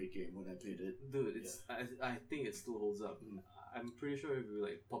definitely a great game when I played it. Dude, it's I think it still holds up. I'm pretty sure if we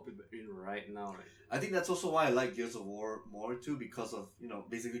like pop it in right now, right? I think that's also why I like Gears of War more too, because of, you know,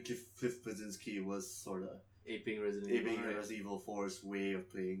 basically Cliff Bleszinski was sort of Aping Resident Evil. aping Right? Resident Evil 4's way of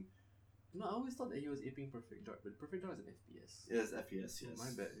playing. No, I always thought that he was aping Perfect Dark, but Perfect Dark is an FPS. Yes, FPS, yes.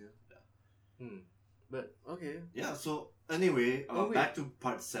 My bad, yeah. But okay. Yeah, so anyway, wait. back to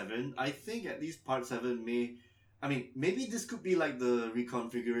part 7. I think at least part 7 maybe this could be like the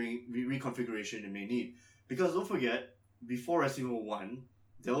reconfiguration it may need. Because don't forget, before Resident Evil 1,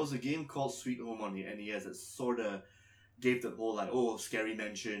 there was a game called Sweet Home on the NES that sort of gave the whole like, scary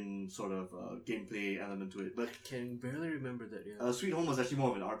mansion sort of gameplay element to it. But I can barely remember that, yeah. Sweet Home was actually more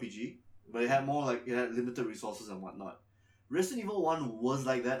of an RPG, but it had limited resources and whatnot. Resident Evil 1 was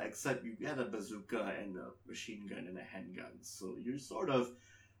like that, except you had a bazooka and a machine gun and a handgun. So you're sort of,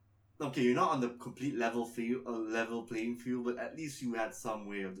 okay, you're not on the complete level playing field, but at least you had some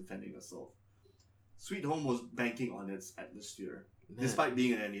way of defending yourself. Sweet Home was banking on its atmosphere, Man, despite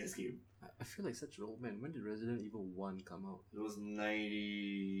being an NES game. I feel like such an old man. When did Resident Evil 1 come out? It was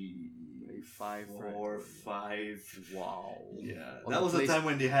 95, 94, 5. Wow. Yeah, On that the was the time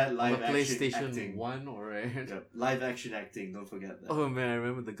when they had On live the action PlayStation acting. 1, alright. Yeah, live action acting, don't forget that. Oh man, I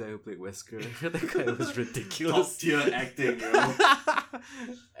remember the guy who played Wesker. That guy was Top ridiculous. tier acting, you know.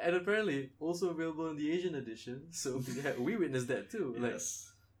 And apparently also available in the Asian edition. So yeah, we witnessed that too.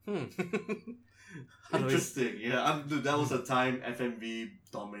 Yes. Like, How do I- Interesting. Yeah, dude, that was a time FMV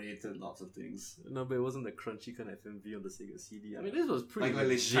dominated lots of things. No, but it wasn't the crunchy kind of FMV on the Sega CD. I mean, this was pretty Like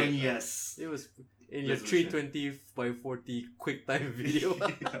legit. tiny yes. It was in your Resolution. 320 by 40 QuickTime video.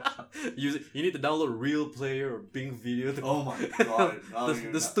 Yeah. You need to download Real Player or Bing Video. To Oh my god. Now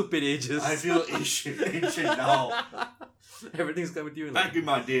the stupid ages. I feel ancient now. Everything's coming to you in Back like in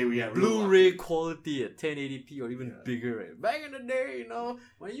my day, we had Blu-ray quality at 1080p or even Yeah. bigger. Right? Back in the day, you know,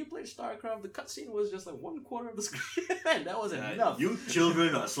 when you played StarCraft, the cutscene was just like 1/4 of the screen. And that was enough. You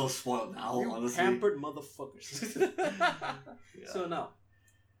children are so spoiled now, You honestly. pampered motherfuckers. Yeah. So now,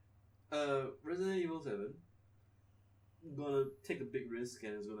 Resident Evil 7 gonna take a big risk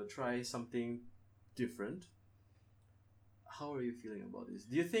and is gonna try something different. How are you feeling about this?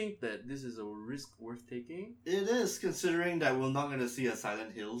 Do you think that this is a risk worth taking? It is, considering that we're not gonna see a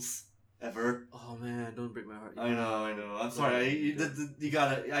Silent Hills ever. Oh man, don't break my heart. I know. I'm sorry.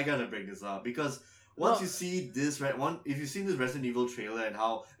 I gotta bring this up because once you see this, right? If you've seen this Resident Evil trailer and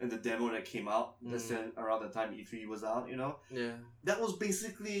how in the demo that came out, that's around the time E3 was out, you know, Yeah. that was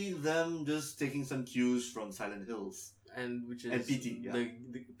basically them just taking some cues from Silent Hills. And which is And PT, yeah. the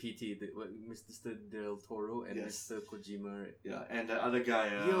PT, Mr. Del Toro and Yes. Mr. Kojima, right? Yeah, and the other guy,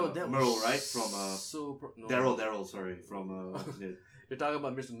 that Merle, was right? From no. Daryl, sorry, from You're talking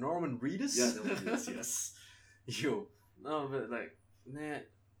about Mr. Norman Reedus? yeah, yes. Yo, no, but like, man,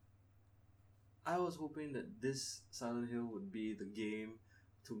 I was hoping that this Silent Hill would be the game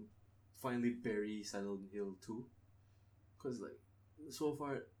finally bury Silent Hill 2. Because, like, so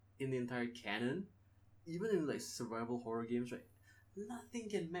far in the entire canon, even in, like, survival horror games, right, nothing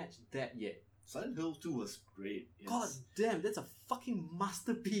can match that yet. Silent Hill 2 was great. Yes. God damn, that's a fucking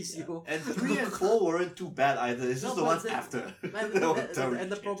masterpiece, yo. And 3 and 4 weren't too bad either. It's just the ones after.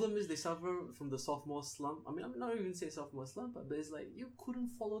 And the problem is they suffer from the sophomore slump. I mean, I'm not even saying sophomore slump, but it's like, you couldn't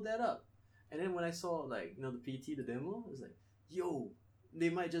follow that up. And then when I saw, like, you know, the PT, the demo, I was like, yo, they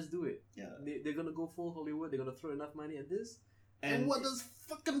might just do it. Yeah. They're gonna go full Hollywood, they're gonna throw enough money at this. And what does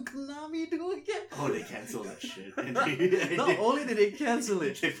fucking Konami do again? Oh, they cancel that shit. Not only did they cancel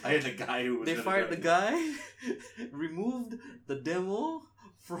it, they fired the guy who was they fired the guy, removed the demo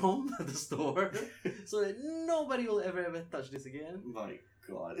from the store, so that nobody will ever touch this again. My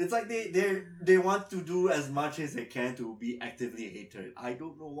God, it's like they want to do as much as they can to be actively hated. I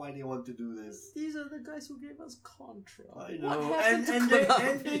don't know why they want to do this. These are the guys who gave us Contra. I know, and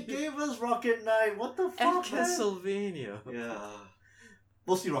they gave us Rocket Knight. What the fuck, and Castlevania. Yeah,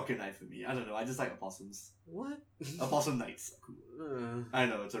 mostly Rocket Knight for me. I don't know. I just like opossums. What? Opossum Knights. Cool. I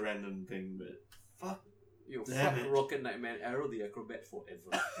know it's a random thing, but fuck. Yo, fuck Rocket Knight, man. Arrow the Acrobat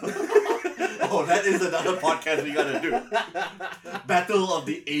forever. Oh, that is another podcast we gotta do. Battle of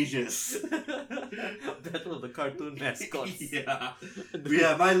the Ages. Battle of the cartoon mascots. Yeah. We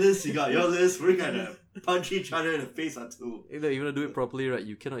have my list, you got your list. We're gonna punch each other in the face until... If you wanna do it properly, right,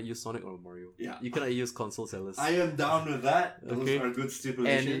 you cannot use Sonic or Mario. Yeah. You cannot use console sellers. I am down with that. Those okay. are good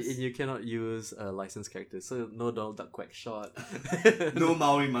stipulations. And you cannot use licensed characters. So no Donald Duck Quack Shot. No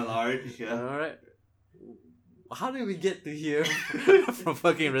Maui Mallard. Yeah. Alright. How did we get to here from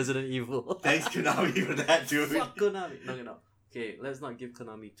fucking Resident Evil? Thanks Konami for that, dude. Fuck Konami. No. Okay, let's not give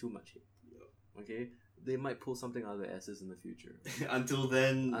Konami too much hate. Okay? They might pull something out of their asses in the future. Until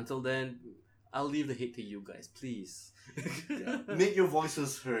then, I'll leave the hate to you guys, please. Yeah. Make your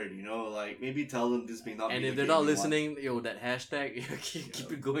voices heard, you know, like maybe tell them this may not be. And if they're not listening, that hashtag, keep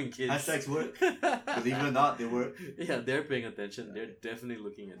it going, kids. Hashtags work. Believe it or not, they work. Yeah, they're paying attention. They're definitely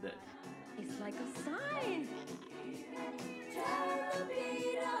looking at that. It's like a sign. Turn the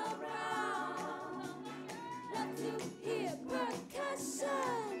beat around. Love to hear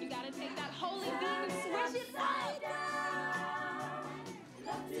percussion. You gotta take that holy beat and switch it Side down.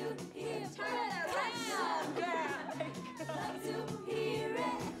 Love to hear percussion. Love to hear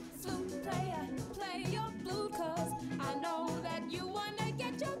it. Flute player, play your flute, 'cause I know that you wanna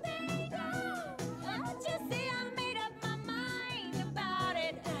get your thing on. Don't you see I made up my mind about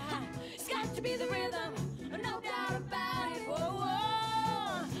it. It's got to be the rhythm, no doubt about it. Whoa,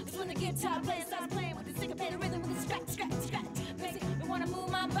 whoa. It's when the guitar player starts playing with the syncopated rhythm with the scratch, scratch, scratch. Makes me wanna move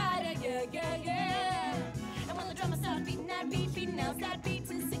my body, yeah, yeah, yeah. And when the drummer starts beating that beat, beating out that beat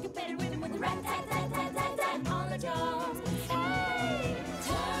to the syncopated rhythm with the rat tat tat tat tat tat on the drums. Hey,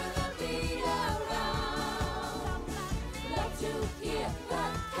 turn the beat around. Love to hear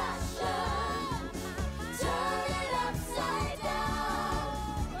percussion. Turn it upside down.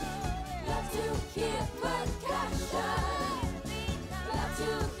 Love to hear percussion. Love to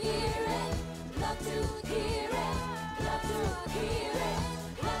hear it. Love to hear it. Love to hear it.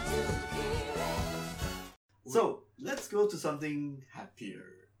 Love to hear it. So let's go to something happier.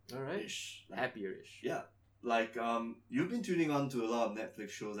 Alright. Happier-ish. Yeah. Like you've been tuning on to a lot of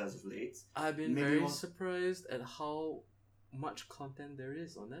Netflix shows as of late. I've been Maybe very one- surprised at how much content there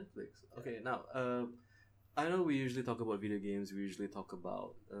is on Netflix. Okay, now I know we usually talk about video games. We usually talk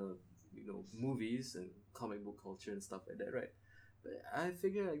about movies and comic book culture and stuff like that, right? But I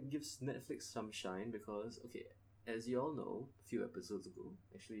figure it gives Netflix some shine because, okay, as you all know, a few episodes ago,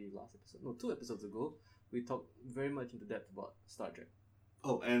 actually last episode, no, 2 episodes ago, we talked very much into depth about Star Trek.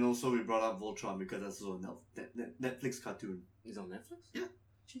 Oh, and also we brought up Voltron because that's also a Netflix cartoon. Is it on Netflix? Yeah.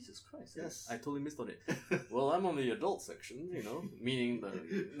 Jesus Christ. Yes. I totally missed on it. Well, I'm on the adult section, meaning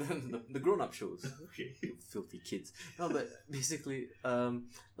the grown-up shows. Okay. You filthy kids. No, but basically,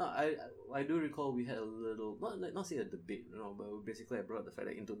 I do recall we had a little, not say a debate, but basically I brought up the fact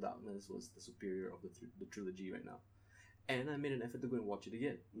that Into Darkness was the superior of the trilogy right now. And I made an effort to go and watch it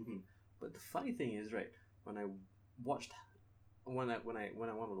again. Mm-hmm. But the funny thing is, right, when I wanted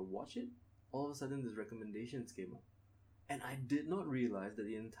to watch it, all of a sudden these recommendations came up. And I did not realize that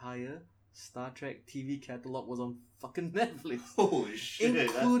the entire Star Trek TV catalog was on fucking Netflix. Holy shit,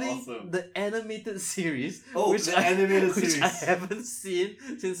 including that's awesome. the animated series. Which animated which series? I haven't seen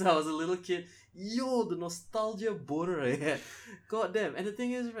since I was a little kid. Yo, the nostalgia boner I had. God damn. And the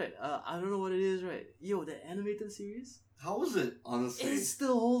thing is, right, I don't know what it is, right? Yo, the animated series, How was it, honestly? it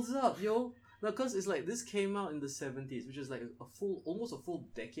still holds up, yo. No, because it's like this came out in the 70s, which is like almost a full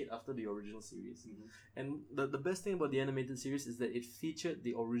decade after the original series. Mhm. And the best thing about the animated series is that it featured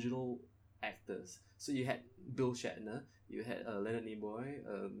the original actors. So you had Bill Shatner, you had Leonard Nimoy,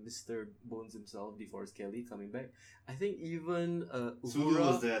 Mr. Bones himself, DeForest Kelly coming back. I think even Sulu Uhura.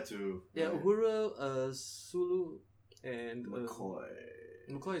 was there too. Yeah, right? Uhura, Sulu, and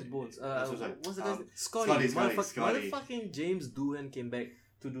McCoy is Bones. That's what's What's the like, guy's Scotty. Scotty. Motherfucking James Doohan came back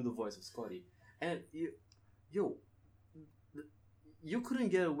to do the voice of Scotty. And you couldn't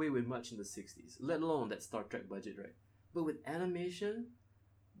get away with much in the 60s, let alone that Star Trek budget, right? But with animation,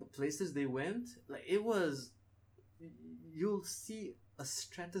 the places they went, like it was, you'll see a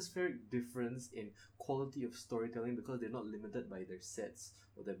stratospheric difference in quality of storytelling because they're not limited by their sets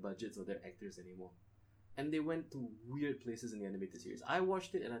or their budgets or their actors anymore. And they went to weird places in the animated series. I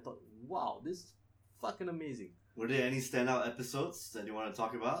watched it and I thought, wow, this is fucking amazing. Were there any standout episodes that you want to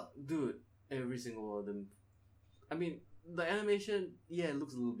talk about? Dude, every single one of them. I mean, the animation, yeah, it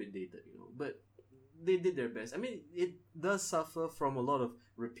looks a little bit dated, but they did their best. I mean, it does suffer from a lot of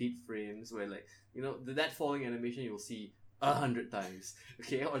repeat frames where, like, that falling animation you'll see 100 times,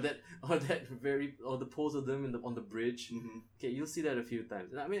 okay, or the pose of them on the bridge, Mm-hmm. okay, you'll see that a few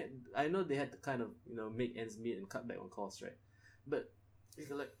times. And I mean, I know they had to kind of make ends meet and cut back on costs, right? But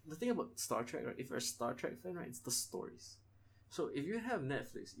like the thing about Star Trek, right? If you're a Star Trek fan, right, it's the stories. So if you have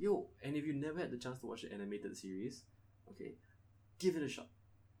Netflix, and if you never had the chance to watch the animated series, okay, give it a shot.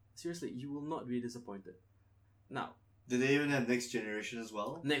 Seriously, you will not be disappointed. Now, Did they even have Next Generation as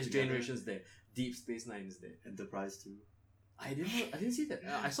well? Next together? Generation's there. Deep Space Nine is there. Enterprise too. I didn't see that.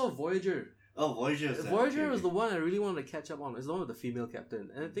 I saw Voyager. Oh, Voyager. Voyager was the one I really wanted to catch up on. It's the one with the female captain.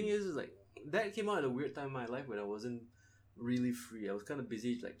 And the thing is like that came out at a weird time in my life when I wasn't really free. I was kind of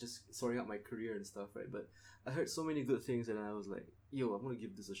busy, like just sorting out my career and stuff, right? But I heard so many good things, and I was like, "Yo, I'm gonna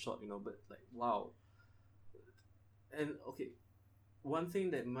give this a shot," But like, wow. And okay, one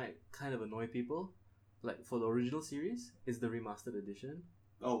thing that might kind of annoy people, like for the original series, is the remastered edition.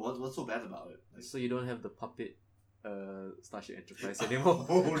 Oh, what's so bad about it? Like, So you don't have the puppet Starship Enterprise anymore.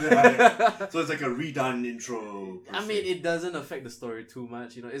 Oh, right. So it's like a redone intro. per I se. mean, it doesn't affect the story too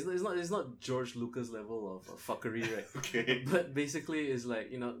much. It's not George Lucas level of fuckery, right? Okay. But basically, it's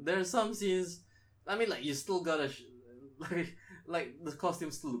like there are some scenes. I mean, like you still gotta like the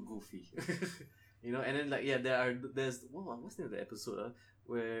costumes still look goofy, and then like there's what's the name of the episode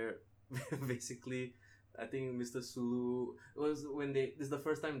where basically. I think Mr. Sulu was when this is the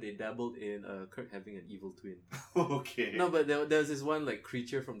first time they dabbled in Kirk having an evil twin. Okay. No, but there's this one like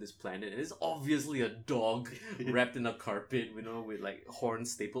creature from this planet, and it's obviously a dog wrapped in a carpet, with like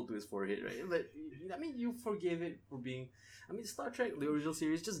horns stapled to his forehead, right? But I mean, you forgave it for being. I mean, Star Trek, the original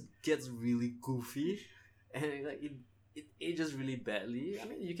series, just gets really goofy, and like it ages really badly. I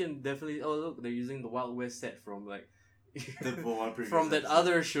mean, you can definitely. Oh look, they're using the Wild West set from like. The one previous From that episode.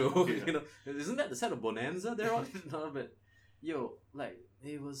 other show, Yeah. isn't that the set of Bonanza they're on? No, but like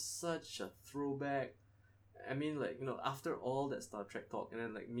it was such a throwback. I mean, like after all that Star Trek talk, and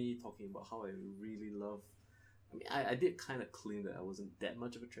then like me talking about how I really love. I mean, I did kind of claim that I wasn't that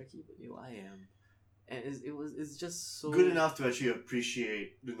much of a Trekkie, but I am, and it's just so Good enough to actually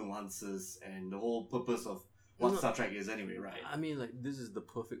appreciate the nuances and the whole purpose of what No. Star Trek is anyway, right? I mean, like this is the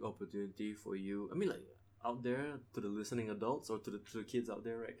perfect opportunity for you. I mean, like out there to the listening adults or to the kids out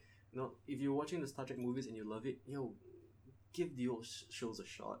there, right? If you're watching the Star Trek movies and you love it, give the old shows a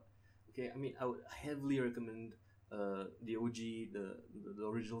shot. Okay, I mean, I would heavily recommend the OG, the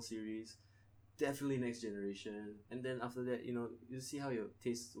original series, definitely Next Generation, and then after that, you see how your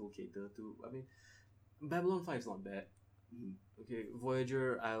tastes will cater to. I mean, Babylon 5 is not bad. Mhm. Okay,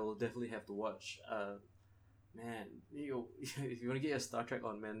 Voyager, I will definitely have to watch. Man, if you want to get a Star Trek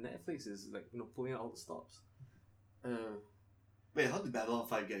on, man, Netflix is like pulling out all the stops. Wait, how did Babylon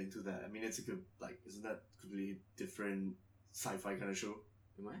 5 get into that? I mean, it's a good, isn't that a completely different sci-fi kind of show?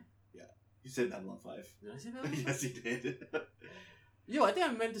 Am I? You said Babylon 5. Did I say Babylon? Yes, you did. Yo, I think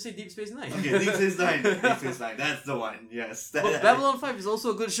I meant to say Deep Space Nine. Okay, Deep Space Nine. Deep Space Nine. That's the one. Yes. But Babylon 5 is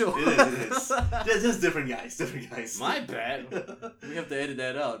also a good show. It is. They're just different guys. Different guys. My bad. We have to edit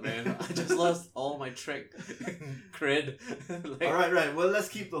that out, man. I just lost all my Trek cred. All right. Well, let's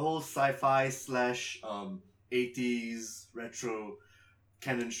keep the whole sci-fi / 80s retro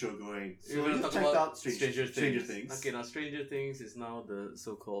canon show going. We're So gonna you talk checked about out Stranger Things. Okay, now Stranger Things is now the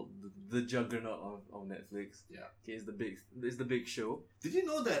so-called the juggernaut of Netflix. Yeah. Okay, it's the big show. Did you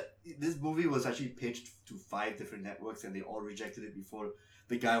know that this movie was actually pitched to 5 different networks and they all rejected it before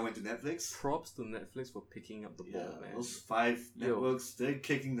the guy went to Netflix? Props to Netflix for picking up the ball, man. Those 5 Yo. networks, they're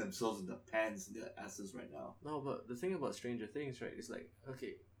kicking themselves in the pants in their asses right now. No, but the thing about Stranger Things, right, is like,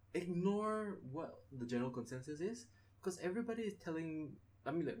 okay, ignore what the general consensus is, because everybody is telling. I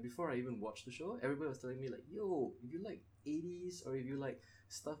mean, like before I even watched the show, everybody was telling me like, "Yo, if you like 80s or if you like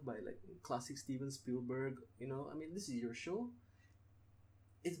stuff by like classic Steven Spielberg, I mean, this is your show."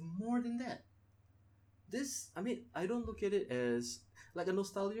 It's more than that. I mean, I don't look at it as like a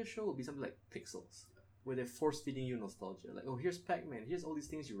nostalgia show. Would be something like Pixels, where they're force feeding you nostalgia. Like, oh, here's Pac-Man, here's all these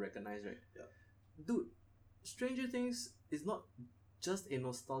things you recognize, right? Yeah. Dude, Stranger Things is not just a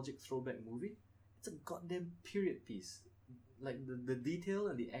nostalgic throwback movie. It's a goddamn period piece. Like the detail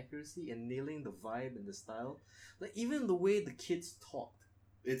and the accuracy and nailing the vibe and the style. Like even the way the kids talked.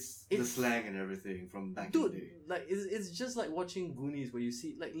 It's the slang and everything from back in the day. Dude, like it's just like watching Goonies where you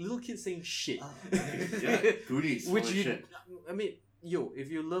see like little kids saying shit. Yeah, Goonies. Which holy you, shit. I mean, yo,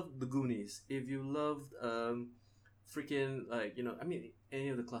 if you loved the Goonies, if you loved freaking like I mean any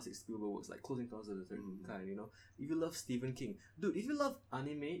of the classic Spielberg works like Close Encounters of the Third Kind, if you love Stephen King, dude, if you love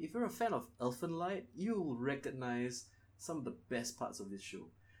anime, if you're a fan of Elfen Light, you'll recognize some of the best parts of this show,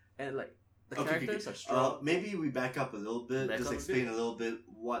 and like the characters are strong. Maybe we back up a little bit. Just explain a little bit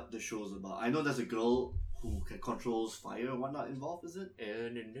what the show's about. I know there's a girl who controls fire and whatnot involved. Is it?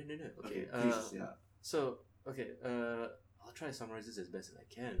 No. Okay. Please, yeah. So okay. I'll try to summarize this as best as I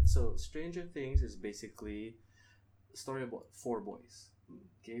can. So Stranger Things is basically a story about 4 boys.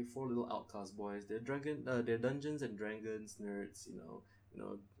 Okay, 4 little outcast boys. They're drunken. They're Dungeons and Dragons nerds.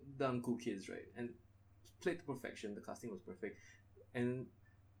 Dumb cool kids, right? And played to perfection. The casting was perfect. And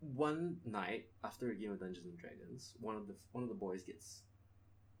one night after a game of Dungeons and Dragons, one of the boys gets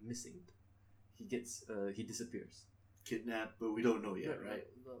missing. He disappears. Kidnapped, but we don't know yet, right?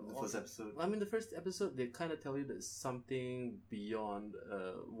 In the first episode. I mean, the first episode they kind of tell you there's something beyond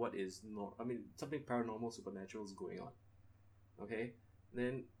what is something paranormal, supernatural is going on. Okay,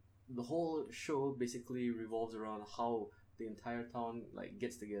 then the whole show basically revolves around how the entire town like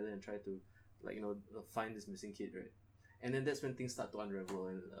gets together and try to find this missing kid, right? And then that's when things start to unravel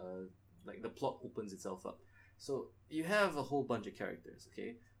and like the plot opens itself up. So you have a whole bunch of characters.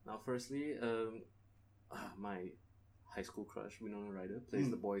 Okay, now firstly, my high school crush Winona Ryder plays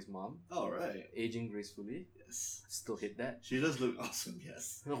the boy's mom. All right. Aging gracefully. Yes. Still hit that. She does look awesome.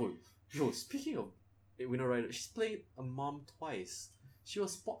 Yes. Yo, speaking of Winona Ryder, she's played a mom twice. She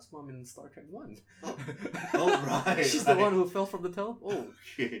was Spock's mom in Star Trek 1. Oh, right. She's the one who fell from the telescope. Oh,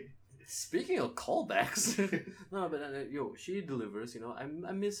 okay. Speaking of callbacks, no, but she delivers.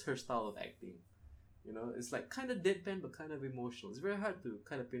 I miss her style of acting. It's like kind of deadpan but kind of emotional. It's very hard to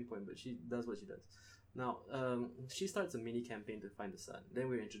kind of pinpoint, but she does what she does. Now, she starts a mini campaign to find the son. Then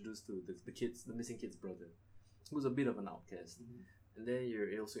we're introduced to the missing kid's brother, who's a bit of an outcast. And then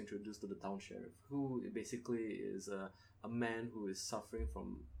you're also introduced to the town sheriff, who basically is a man who is suffering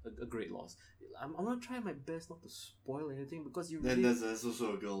from a great loss. I'm gonna try my best not to spoil anything because there's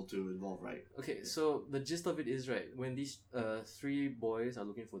also a girl too involved, right? Okay, so the gist of it is, right, when these 3 boys are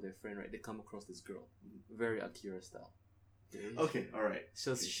looking for their friend, right, they come across this girl, very Akira style. Okay, all right.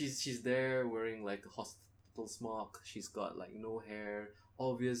 So she's there wearing like a hospital smock. She's got like no hair,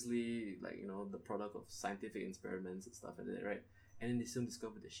 obviously like the product of scientific experiments and stuff like that, right? And then they soon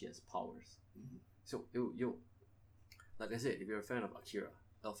discover that she has powers. So yo, like I said, if you're a fan of Akira,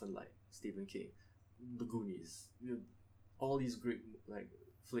 Elfen Light, Stephen King, The Goonies, all these great like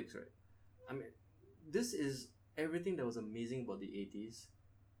flicks, right? I mean, this is everything that was amazing about the 80s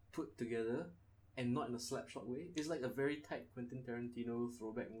put together, and not in a slapshot way. It's like a very tight Quentin Tarantino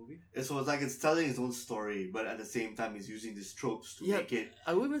throwback movie. So it's like it's telling its own story, but at the same time it's using these tropes to make it.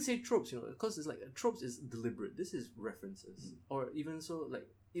 I wouldn't even say tropes, because it's like tropes is deliberate. This is references, or even so like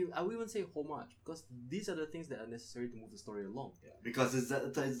I would even say homage, because these are the things that are necessary to move the story along. Yeah, because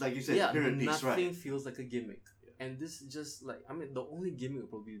it's like you said, period piece, right? Nothing feels like a gimmick, and this just like the only gimmick will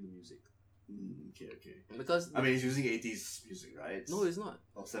probably be the music. Okay. Because it's using 80s music, right? No, it's not.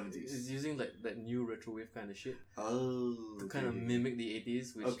 Or 70s. It's using like that new retro wave kind of shit. Oh. To kind of mimic the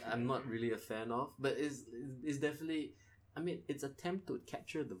 80s, which I'm not really a fan of. But it's definitely, its attempt to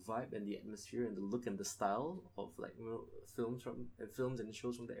capture the vibe and the atmosphere and the look and the style of like films and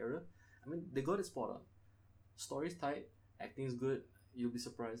shows from the era. They got it spot on. Story's tight, acting's good. You'll be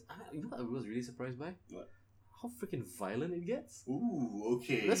surprised. You know what I was really surprised by? What? How freaking violent it gets. Ooh,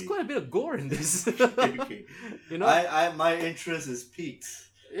 okay. There's quite a bit of gore in this. Okay. I my interest is peaked.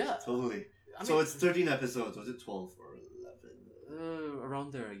 Yeah. Totally. So it's 13 episodes. Was it 12 or 11?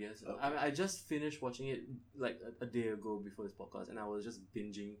 Around there, I guess. Okay. I just finished watching it like a day ago before this podcast, and I was just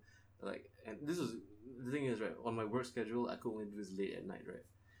binging, and this was the thing is, right, on my work schedule I could only do this late at night,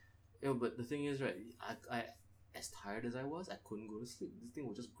 right? But the thing is, right, I as tired as I was, I couldn't go to sleep. This thing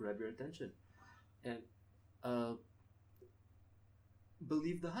will just grab your attention, and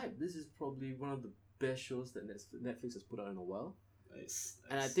believe the hype. This is probably one of the best shows that Netflix has put out in a while. Nice.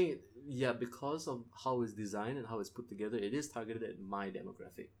 And I think, because of how it's designed and how it's put together, it is targeted at my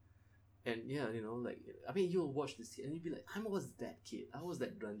demographic. And you'll watch this and you'll be like, I was that kid. I was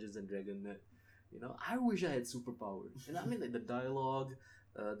that Dungeons and Dragons nerd. I wish I had superpowers. And the dialogue,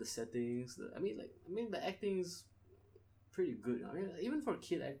 the settings, the acting's pretty good. Even for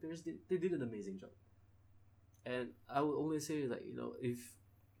kid actors, they did an amazing job. And I would only say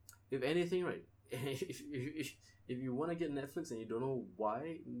if anything, right, if you want to get Netflix and you don't know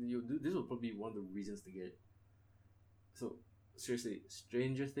why you do, this will probably be one of the reasons to get it. So seriously,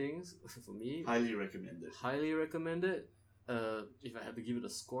 Stranger Things for me, highly recommended. Highly recommended. If I had to give it a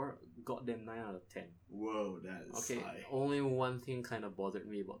score, goddamn 9 out of 10. Whoa, that is high. Only one thing kind of bothered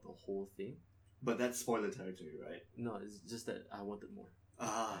me about the whole thing. But that's spoiler territory, right? No, it's just that I wanted more.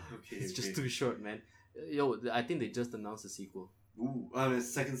 Okay. It's just too short, man. I think they just announced a sequel. Ooh,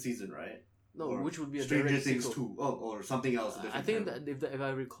 it's second season, right? No, or which would be a Stranger direct Things sequel. 2. Oh, or something else. I think that if I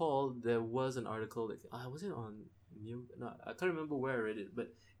recall, there was an article that was it on New? No, I can't remember where I read it,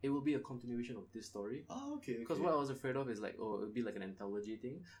 but it will be a continuation of this story. Oh, okay. Because what I was afraid of is it would be like an anthology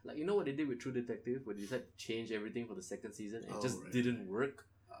thing. Like, you know what they did with True Detective, where they decided to change everything for the second season and it just didn't work.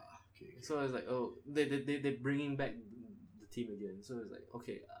 Okay. So I was like, they're bringing back the team again. So it's like,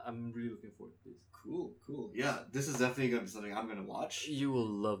 okay, I'm really looking forward to this. Cool. Yeah, this is definitely gonna be something I'm gonna watch. You will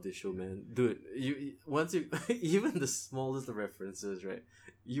love this show, man. Dude, once you even the smallest of references, right?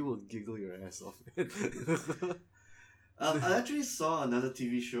 You will giggle your ass off. I actually saw another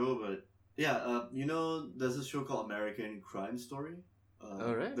TV show, but there's this show called American Crime Story.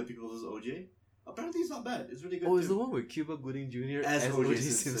 Alright. The People vs. OJ. Apparently, it's not bad. It's really good. Oh, it's the one with Cuba Gooding Jr. as OJ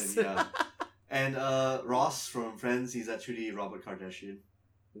Simpson. Yeah. And Ross from Friends, he's actually Robert Kardashian.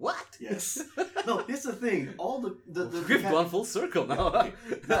 What? Yes. No, here's the thing. All the we've gone full circle now.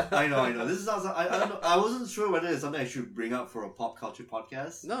 I know. This is I don't know. I wasn't sure whether it's something I should bring up for a pop culture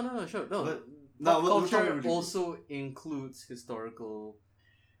podcast. No, sure. No. But, pop culture also includes historical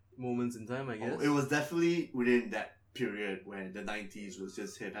moments in time, I guess. It was definitely within that period when the 90s was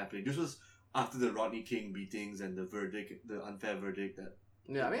just happening. This was after the Rodney King beatings and the unfair verdict that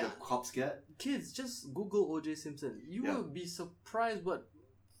the cops get. Kids, just Google O.J. Simpson. You will be surprised what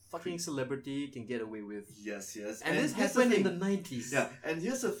fucking celebrity can get away with. Yes. And this happened in the 90s. Yeah, and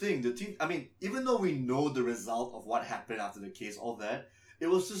here's the thing. Even though we know the result of what happened after the case, all that, it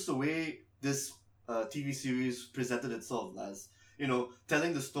was just the way this TV series presented itself as,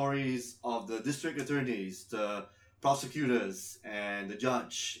 telling the stories of the district attorneys, the prosecutors, and the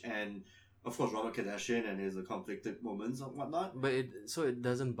judge, and of course Robert Kardashian and his conflicted moments and whatnot. But it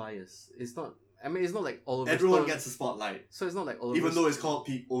doesn't bias. It's not. It's not like Oliver Everyone Stone gets the spotlight. So it's not like Oliver even though it's called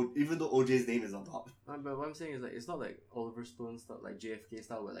even though OJ's name is on top. But what I'm saying is it's not like Oliver Stone style, like JFK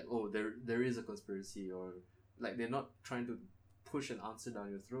style, where there is a conspiracy, or they're not trying to push an answer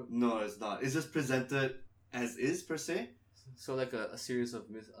down your throat. No, it's not. It's just presented as is per se. So a series of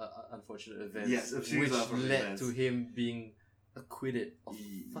unfortunate events. Yes, a series which of unfortunate led events. to him being acquitted of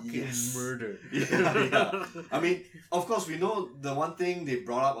fucking murder. Yeah. Of course, we know the one thing they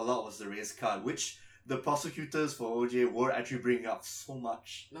brought up a lot was the race card, which the prosecutors for OJ were actually bringing up so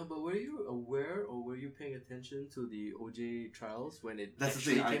much. No, but were you aware or were you paying attention to the OJ trials when it That's the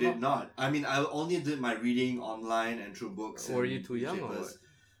actually thing, I came did up? not. I only did my reading online and through books. Were and you too young or newspapers.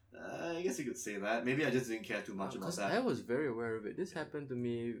 what? I guess you could say that. Maybe I just didn't care too much about Because that. I was very aware of it. This happened to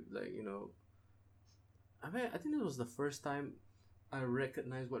me, I think this was the first time I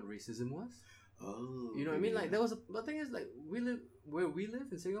recognized what racism was. Oh. You know what I mean? The thing is, we live where we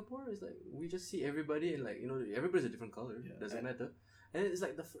live in Singapore. Is we just see everybody and everybody's a different color. Yeah. Doesn't matter. And it's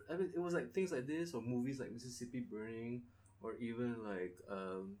it was things like this, or movies like Mississippi Burning, or even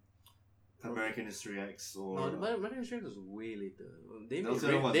American History X or... No, American History X was way later. They That was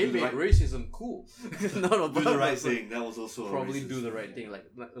made, the other one. they Do the made right- racism cool. No, Do the Right Thing. That was also probably a racist. do the right thing, like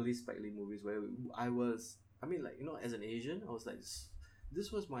early Spike Lee movies where as an Asian, I was like,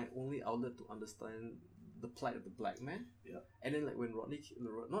 this was my only outlet to understand the plight of the black man. Yeah. And then when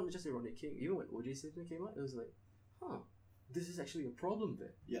not just Rodney King, even when O.J. Simpson came out, it was like, this is actually a problem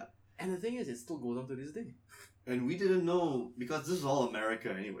there. Yeah. And the thing is, it still goes on to this day. And we didn't know, because this is all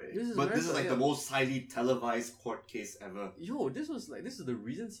America anyway. This is this is America, the most highly televised court case ever. This is the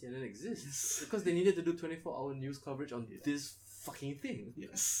reason CNN exists. Because they needed to do 24-hour news coverage on this fucking thing.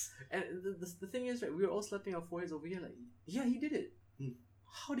 Yes. And the thing is, right, we were all slapping our foreheads over here yeah, he did it.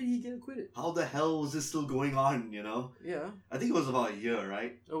 How did he get acquitted? How the hell was this still going on, Yeah. I think it was about a year,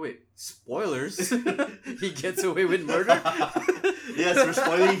 right? Oh wait, spoilers. He gets away with murder? Yes, we're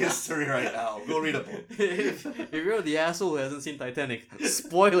spoiling history right now. Go read a book. if you're the asshole who hasn't seen Titanic,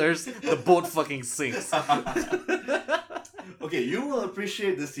 spoilers, the boat fucking sinks. Okay, you will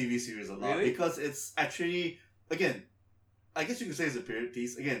appreciate this TV series a lot Really? because it's actually, again, I guess you could say it's a period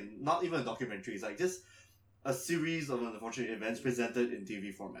piece. Again, not even a documentary. It's like just a series of unfortunate events presented in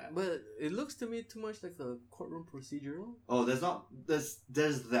TV format. But it looks to me too much like a courtroom procedural. Oh, there's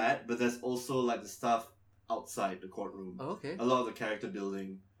that, but there's also like the stuff outside the courtroom. Oh, okay. A lot of the character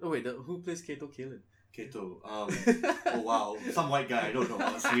building. Oh wait, who plays Kato Kaelin? Kato. Oh wow, some white guy. I don't know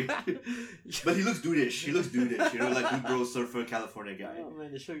honestly, but he looks dudeish. You know, like dude bro surfer California guy. Oh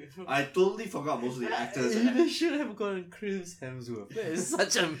man, they should. I totally forgot most of the actors. They should have gotten Chris Hemsworth. That is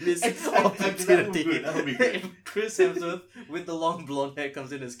such a missed Exactly, that would be good, that would be good. If Chris Hemsworth with the long blonde hair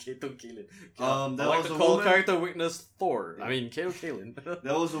comes in as Kato Kaelin. There I like was to a call woman- character witness Thor. I mean Kato Kaelin.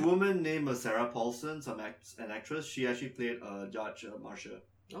 There was a woman named Sarah Paulson, an actress. She actually played Judge Marcia,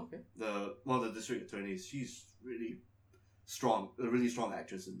 Okay. one of the district attorneys. She's really strong, a really strong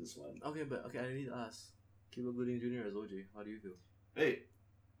actress in this one. Okay, I need to ask. Cuba Gooding Jr. as OJ. How do you feel? Hey,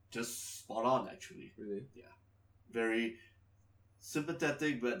 just spot on actually. Really? Very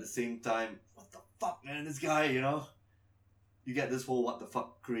sympathetic, but at the same time, what the fuck, man, this guy, you know? You get this whole what the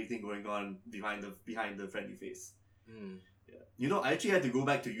fuck creating going on behind the friendly face. Hmm. Yeah. You know, I actually had to go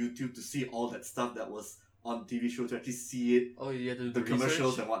back to YouTube to see all that stuff that was on TV show to actually see it, Oh, you had to do the the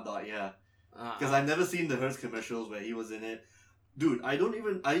commercials research? and whatnot, yeah. Because Uh, I've never seen the Hearst commercials where he was in it. Dude, I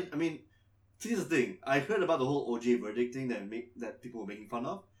mean, here's the thing. I heard about the whole OJ verdict thing that people were making fun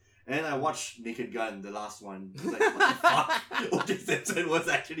of. And I watched Naked Gun, the last one. I was like, what the fuck? OJ Simpson was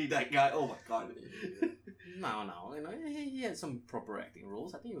actually that guy. Oh my god. No, you know, he had some proper acting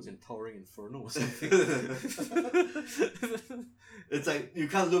roles. I think he was in Towering Inferno or something. It's like, you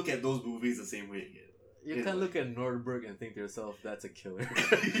can't look at those movies the same way again. You can't look at Nordberg and think to yourself, that's a killer.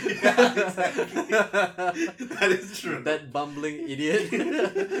 Yeah, exactly. That is true. That bumbling idiot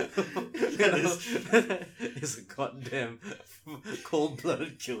That is is a goddamn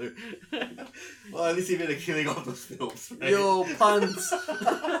cold-blooded killer. Well, at least he made a killing off those films, right? Yo, puns!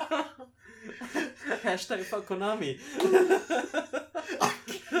 Hashtag fuck Konami.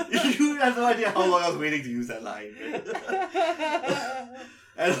 You have no idea how long I was waiting to use that line.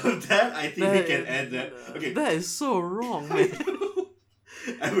 And with that, I think we can end that. Okay. That is so wrong, man.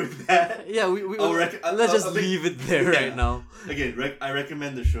 And with that, Yeah, let's just leave it there right now. again, I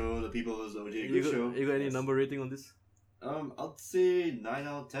recommend the show, The People Who's OJ. Good show. You got any Yes. number rating on this? I'd say 9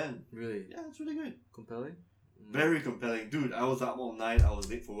 out of 10. Really? Yeah, it's really good. Compelling? Very compelling. Dude, I was up all night. I was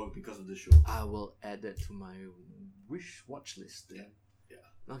late for work because of this show. I will add that to my watch list. Yeah.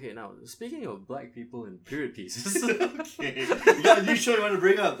 Okay, now speaking of black people in period pieces, Okay. You got a new show you want to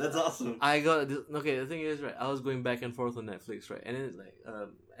bring up. That's awesome. I got this. Okay, the thing is, right, I was going back and forth on Netflix, right, and then like,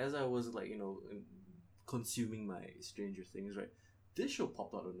 as I was like, consuming my Stranger Things, right, this show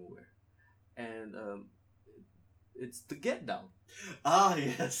popped out of nowhere, and it's The Get Down. Ah,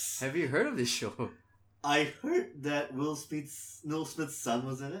 yes. Have you heard of this show? I heard that Will Smith's son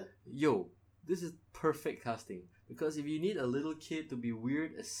was in it. Yo, this is perfect casting. Because if you need a little kid to be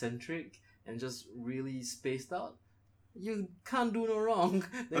weird, eccentric, and just really spaced out, you can't do no wrong.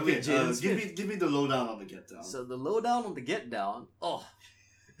 Then Okay, get Jaden Smith. give me the lowdown on the Get Down. So the lowdown on the Get Down. Oh,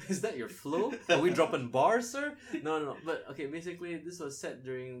 is that your flow? Are we dropping bars, sir? No. But okay, basically this was set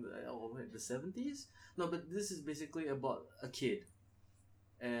during the 70s. No, but this is basically about a kid,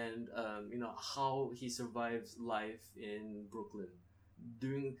 and how he survives life in Brooklyn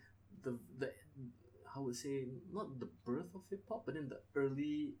during the I would say not the birth of hip hop, but in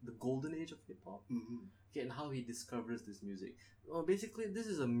the golden age of hip hop. Mhm. Okay, and how he discovers this music. Well, basically, this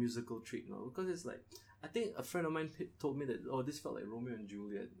is a musical treat, because it's like, I think a friend of mine told me that this felt like Romeo and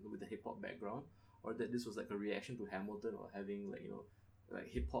Juliet with a hip hop background, or that this was like a reaction to Hamilton, or having like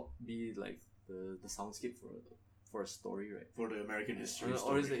hip hop be like the soundscape for a story, right? For the American history Or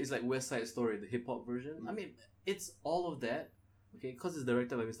story. it's like West Side Story, the hip hop version. I mean, it's all of that. Okay, because it's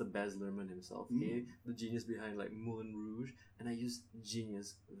directed by Mr. Baz Luhrmann himself. Okay, the genius behind like Moulin Rouge, and I use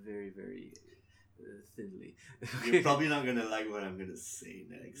genius very, very thinly. You're probably not gonna like what I'm gonna say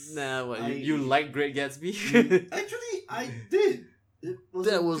next. Nah, what, you like Great Gatsby? Actually, I did. It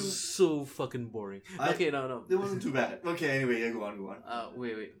wasn't That was too- so fucking boring. Okay, no. It wasn't too bad. Okay, anyway, yeah, go on.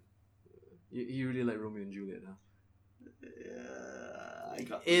 Wait. You really like Romeo and Juliet, huh? I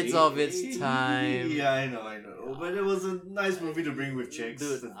got It's of its time. Yeah, I know. But it was a nice movie to bring with chicks.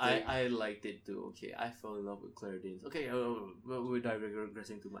 Dude, and I liked it too. Okay, I fell in love with Claire Danes. Okay, we're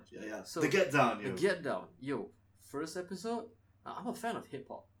digressing too much. yeah. So The Get Down, The Get Down, first episode. I'm a fan of hip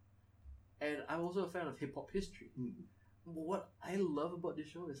hop, and I'm also a fan of hip hop history. Mm. what I love about this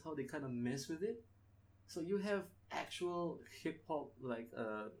show is how they kind of mess with it. So you have actual hip hop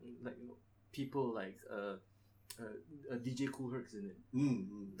people like DJ Kool Herc's in it.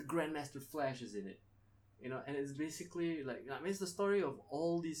 The Grandmaster Flash is in it. And it's basically like, it's the story of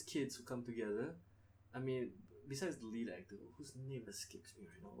all these kids who come together. I mean, besides the lead actor, whose name escapes me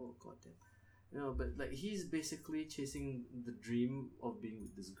right now. Oh goddamn. But like he's basically chasing the dream of being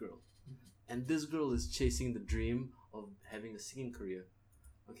with this girl, and this girl is chasing the dream of having a singing career.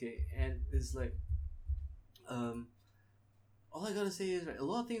 Okay, and it's like, all I gotta say is, right, a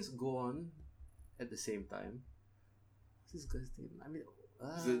lot of things go on at the same time. What's this guy's name? I mean,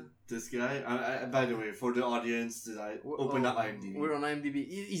 is it this guy? I by the way, for the audience, did I open up IMDb? We're on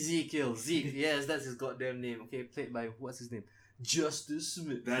IMDb. Ezekiel, Zeke. Yes, that's his goddamn name. Okay, played by, what's his name? Justice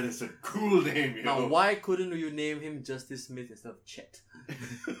Smith. That is a cool name, yo. Now, why couldn't you name him Justice Smith instead of Chet?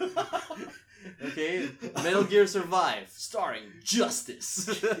 Okay, Metal Gear Survive, starring Justice.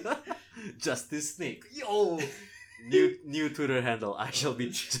 Justice Snake. Yo! New Twitter handle. I shall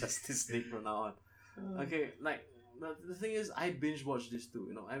be Justice Snake from now on. Okay, like, the thing is, I binge watched this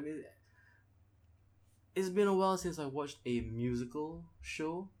too, I mean, it's been a while since I watched a musical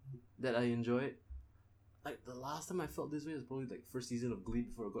show that I enjoyed. Like, the last time I felt this way was probably like first season of Glee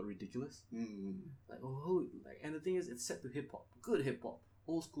before it got ridiculous. And the thing is, it's set to hip hop, good hip hop,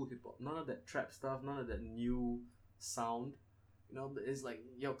 old school hip hop. None of that trap stuff, none of that new sound. It's like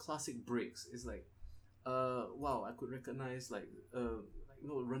your classic breaks. It's like, wow, I could recognize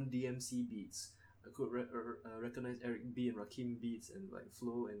Run DMC beats. I could recognize Eric B and Rakim beats and like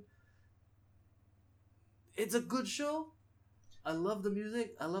flow, and it's a good show. I love the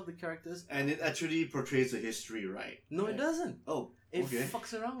music. I love the characters. And it actually portrays the history, right? No, it doesn't. Oh, it okay.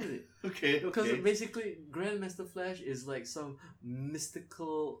 fucks around with it. Okay. Because basically, Grandmaster Flash is like some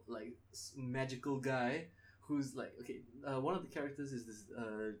mystical, like magical guy who's like, okay, one of the characters is this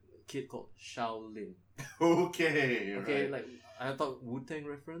kid called Shaolin. Okay. Right. Like I thought Wu-Tang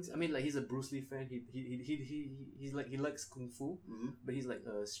reference. I mean, like he's a Bruce Lee fan. He's like, he likes kung fu, but he's like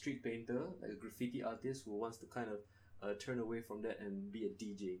a street painter, like a graffiti artist who wants to kind of turn away from that and be a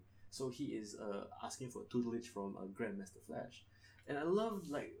DJ. So he is asking for tutelage from Grandmaster Flash. And I love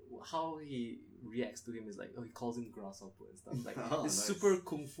like how he reacts to him. Is like, he calls him grasshopper and stuff. Like it's nice. super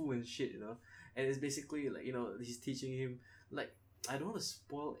kung fu and shit, And it's basically like, he's teaching him, like, I don't want to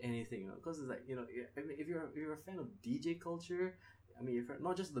spoil anything, because it's like, I mean, if you're a fan of DJ culture, I mean, if you're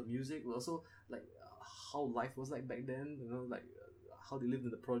not just the music, but also like how life was like back then, like how they lived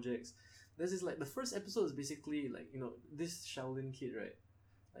in the projects. There's this, like, the first episode is basically like, this Shaolin kid, right?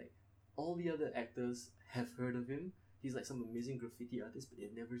 Like all the other actors have heard of him. He's like some amazing graffiti artist, but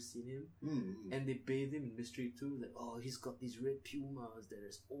they've never seen him. And they bathe him in mystery too. Like, oh, he's got these red pumas that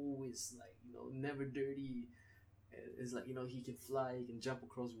is always like, never dirty. It's like, he can fly, he can jump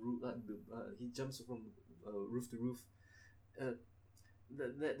across roof. He jumps from roof to roof.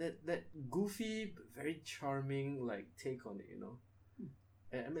 That goofy, but very charming like take on it.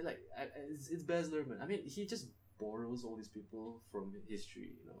 I mean, like, it's Baz Luhrmann. I mean, he just borrows all these people from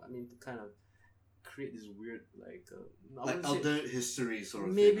history. I mean, to kind of create this weird like alternate history sort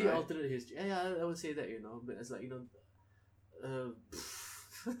of maybe thing, right? alternate history. Yeah, I would say that, but it's like,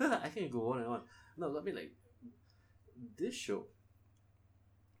 I can go on and on. No, I mean, like, this show,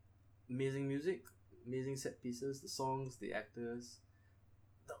 amazing music, amazing set pieces, the songs, the actors.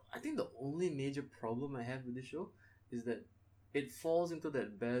 I think the only major problem I have with this show is that it falls into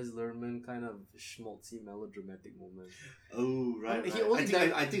that Baz Luhrmann kind of schmaltzy melodramatic moment. Oh, right.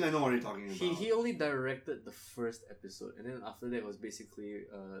 I think I know what you're talking about. He only directed the first episode, and then after that was basically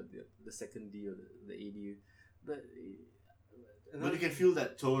the second D or the AD. But you can feel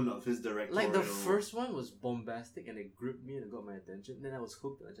that tone of his directorial. Like the first one was bombastic and it gripped me and it got my attention. Then I was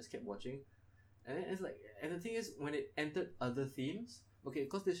hooked and I just kept watching. And then it's like, and the thing is, when it entered other themes, okay,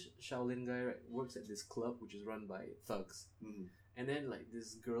 because this Shaolin guy, right, works at this club which is run by thugs. And then like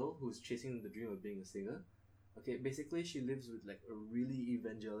this girl who's chasing the dream of being a singer, okay, basically she lives with like a really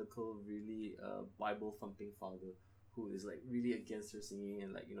evangelical, really Bible thumping father who is like really against her singing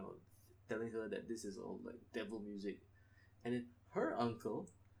and like, telling her that this is all like devil music. And then her uncle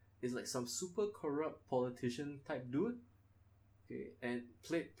is like some super corrupt politician type dude. Okay, and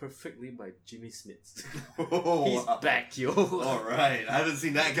played perfectly by Jimmy Smits. He's back, yo. Alright, I haven't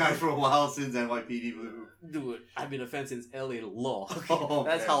seen that guy for a while since NYPD Blue. Dude, I've been a fan since LA Law. Oh,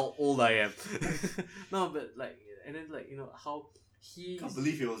 that's man. how old I am. No, but like, and then like, how he... Can't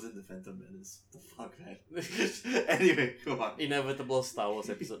believe he was in the Phantom Menace. The fuck, man. Anyway, go on. Inevitable Star Wars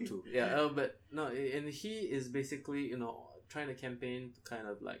Episode 2. Yeah, but no, and he is basically, trying to campaign to kind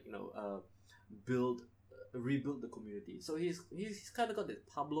of like, build rebuild the community. So he's kind of got this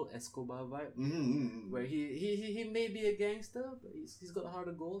Pablo Escobar vibe, where he may be a gangster, but he's got a heart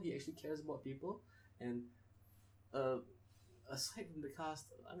of gold. He actually cares about people, and aside from the cast,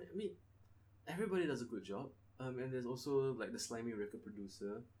 I mean, everybody does a good job. And there's also like the slimy record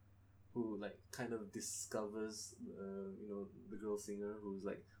producer, who like kind of discovers the girl singer who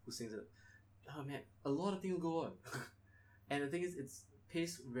sings it. Oh man, a lot of things go on, and the thing is, it's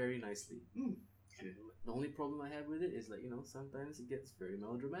paced very nicely. Okay. The only problem I have with it is sometimes it gets very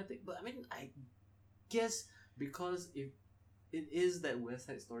melodramatic. But I mean, I guess because if it is that West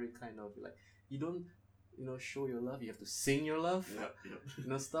Side Story kind of like, you don't show your love, you have to sing your love.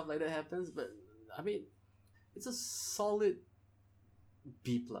 Yep. Stuff like that happens. But I mean, it's a solid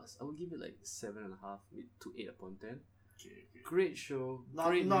B+. I would give it like 7.5 to 8 upon 10. Okay. Great show. Not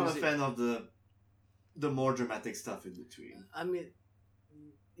great a music. fan of the more dramatic stuff in between. I mean,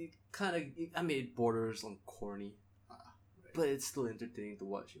 it borders on corny, but it's still entertaining to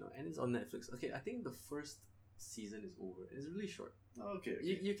watch, and it's on Netflix. Okay, I think the first season is over. It's really short. Okay.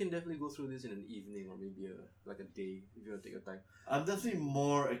 You can definitely go through this in an evening or maybe a day if you want to take your time. I'm definitely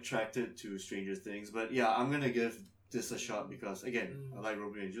more attracted to Stranger Things, but yeah, I'm gonna give this a shot because again, I like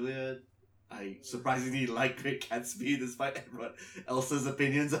Romeo and Juliet. I surprisingly like Great Gatsby despite everyone else's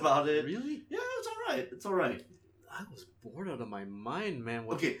opinions about it. Really? Yeah, it's alright. I was bored out of my mind, man.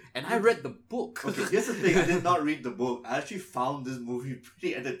 Okay. And I read the book. Okay, here's the thing, I did not read the book. I actually found this movie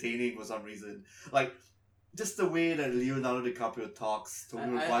pretty entertaining for some reason. Like, just the way that Leonardo DiCaprio talks, Tobey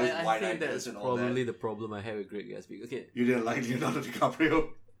Maguire's I wide think that's actors and all that. probably the problem I have with Great Gatsby. Okay. You didn't like Leonardo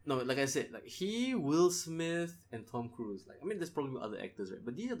DiCaprio? No, like I said, like Will Smith and Tom Cruise. Like, I mean, there's probably other actors, right?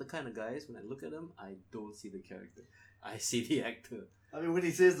 But these are the kind of guys, when I look at them, I don't see the character. I see the actor. I mean, when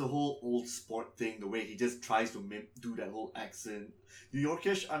he says the whole old sport thing, the way he just tries to do that whole accent, New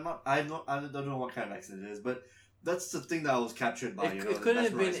Yorkish. I don't know what kind of accent it is, but that's the thing that I was captured by. It couldn't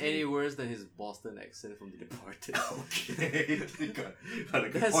have been any worse than his Boston accent from The Departed. Okay, got a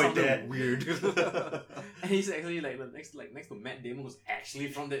good That point sounded there. weird. And he's actually like next to Matt Damon, who's actually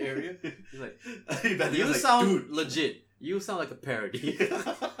from the area. He's like, you sound dude. legit. You sound like a parody.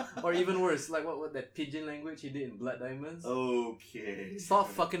 Or even worse, like what that pigeon language he did in Blood Diamonds. Okay. Stop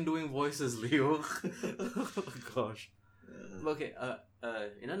fucking doing voices, Leo. Oh gosh. Okay.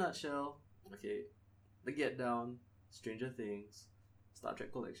 In a nutshell, okay, The Get Down, Stranger Things, Star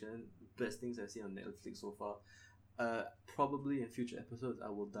Trek Collection, best things I've seen on Netflix so far. Probably in future episodes I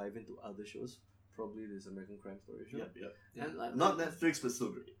will dive into other shows. Probably this American Crime Story show. Yep. And Not Netflix, but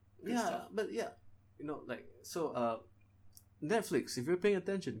still great. Good yeah, stuff. but yeah, Netflix, if you're paying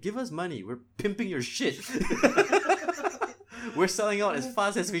attention, give us money. We're pimping your shit. We're selling out as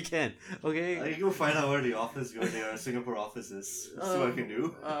fast as we can. Okay. I can go find out where their Singapore office is. See what I can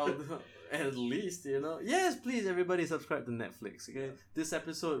do. At least, Yes, please, everybody subscribe to Netflix, okay? This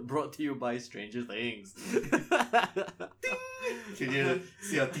episode brought to you by Stranger Things. Can you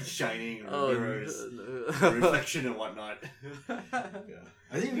see our teeth shining, mirrors, reflection and whatnot? Yeah.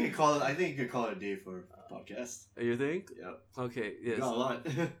 I think you could call it a day for podcast. You think? Yeah. Okay, yes. Got a lot.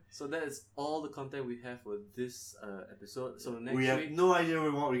 So that is all the content we have for this episode. So next We have week, no idea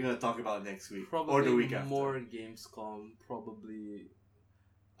what we're gonna talk about next week probably or the week after. more Gamescom, probably.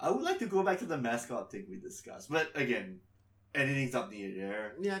 I would like to go back to the mascot thing we discussed, but again, anything's up in the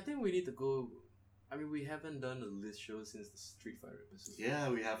air. Yeah, I think we need to go. I mean, we haven't done a list show since the Street Fighter episode. Yeah,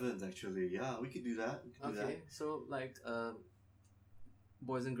 we haven't actually. Yeah, we could do that. Okay, so like,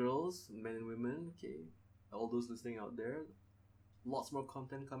 boys and girls, men and women, okay, all those listening out there, lots more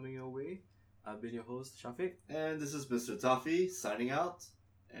content coming your way. I've been your host, Shafiq. And this is Mr. Toffee signing out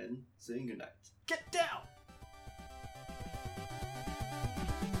and saying goodnight. Get down!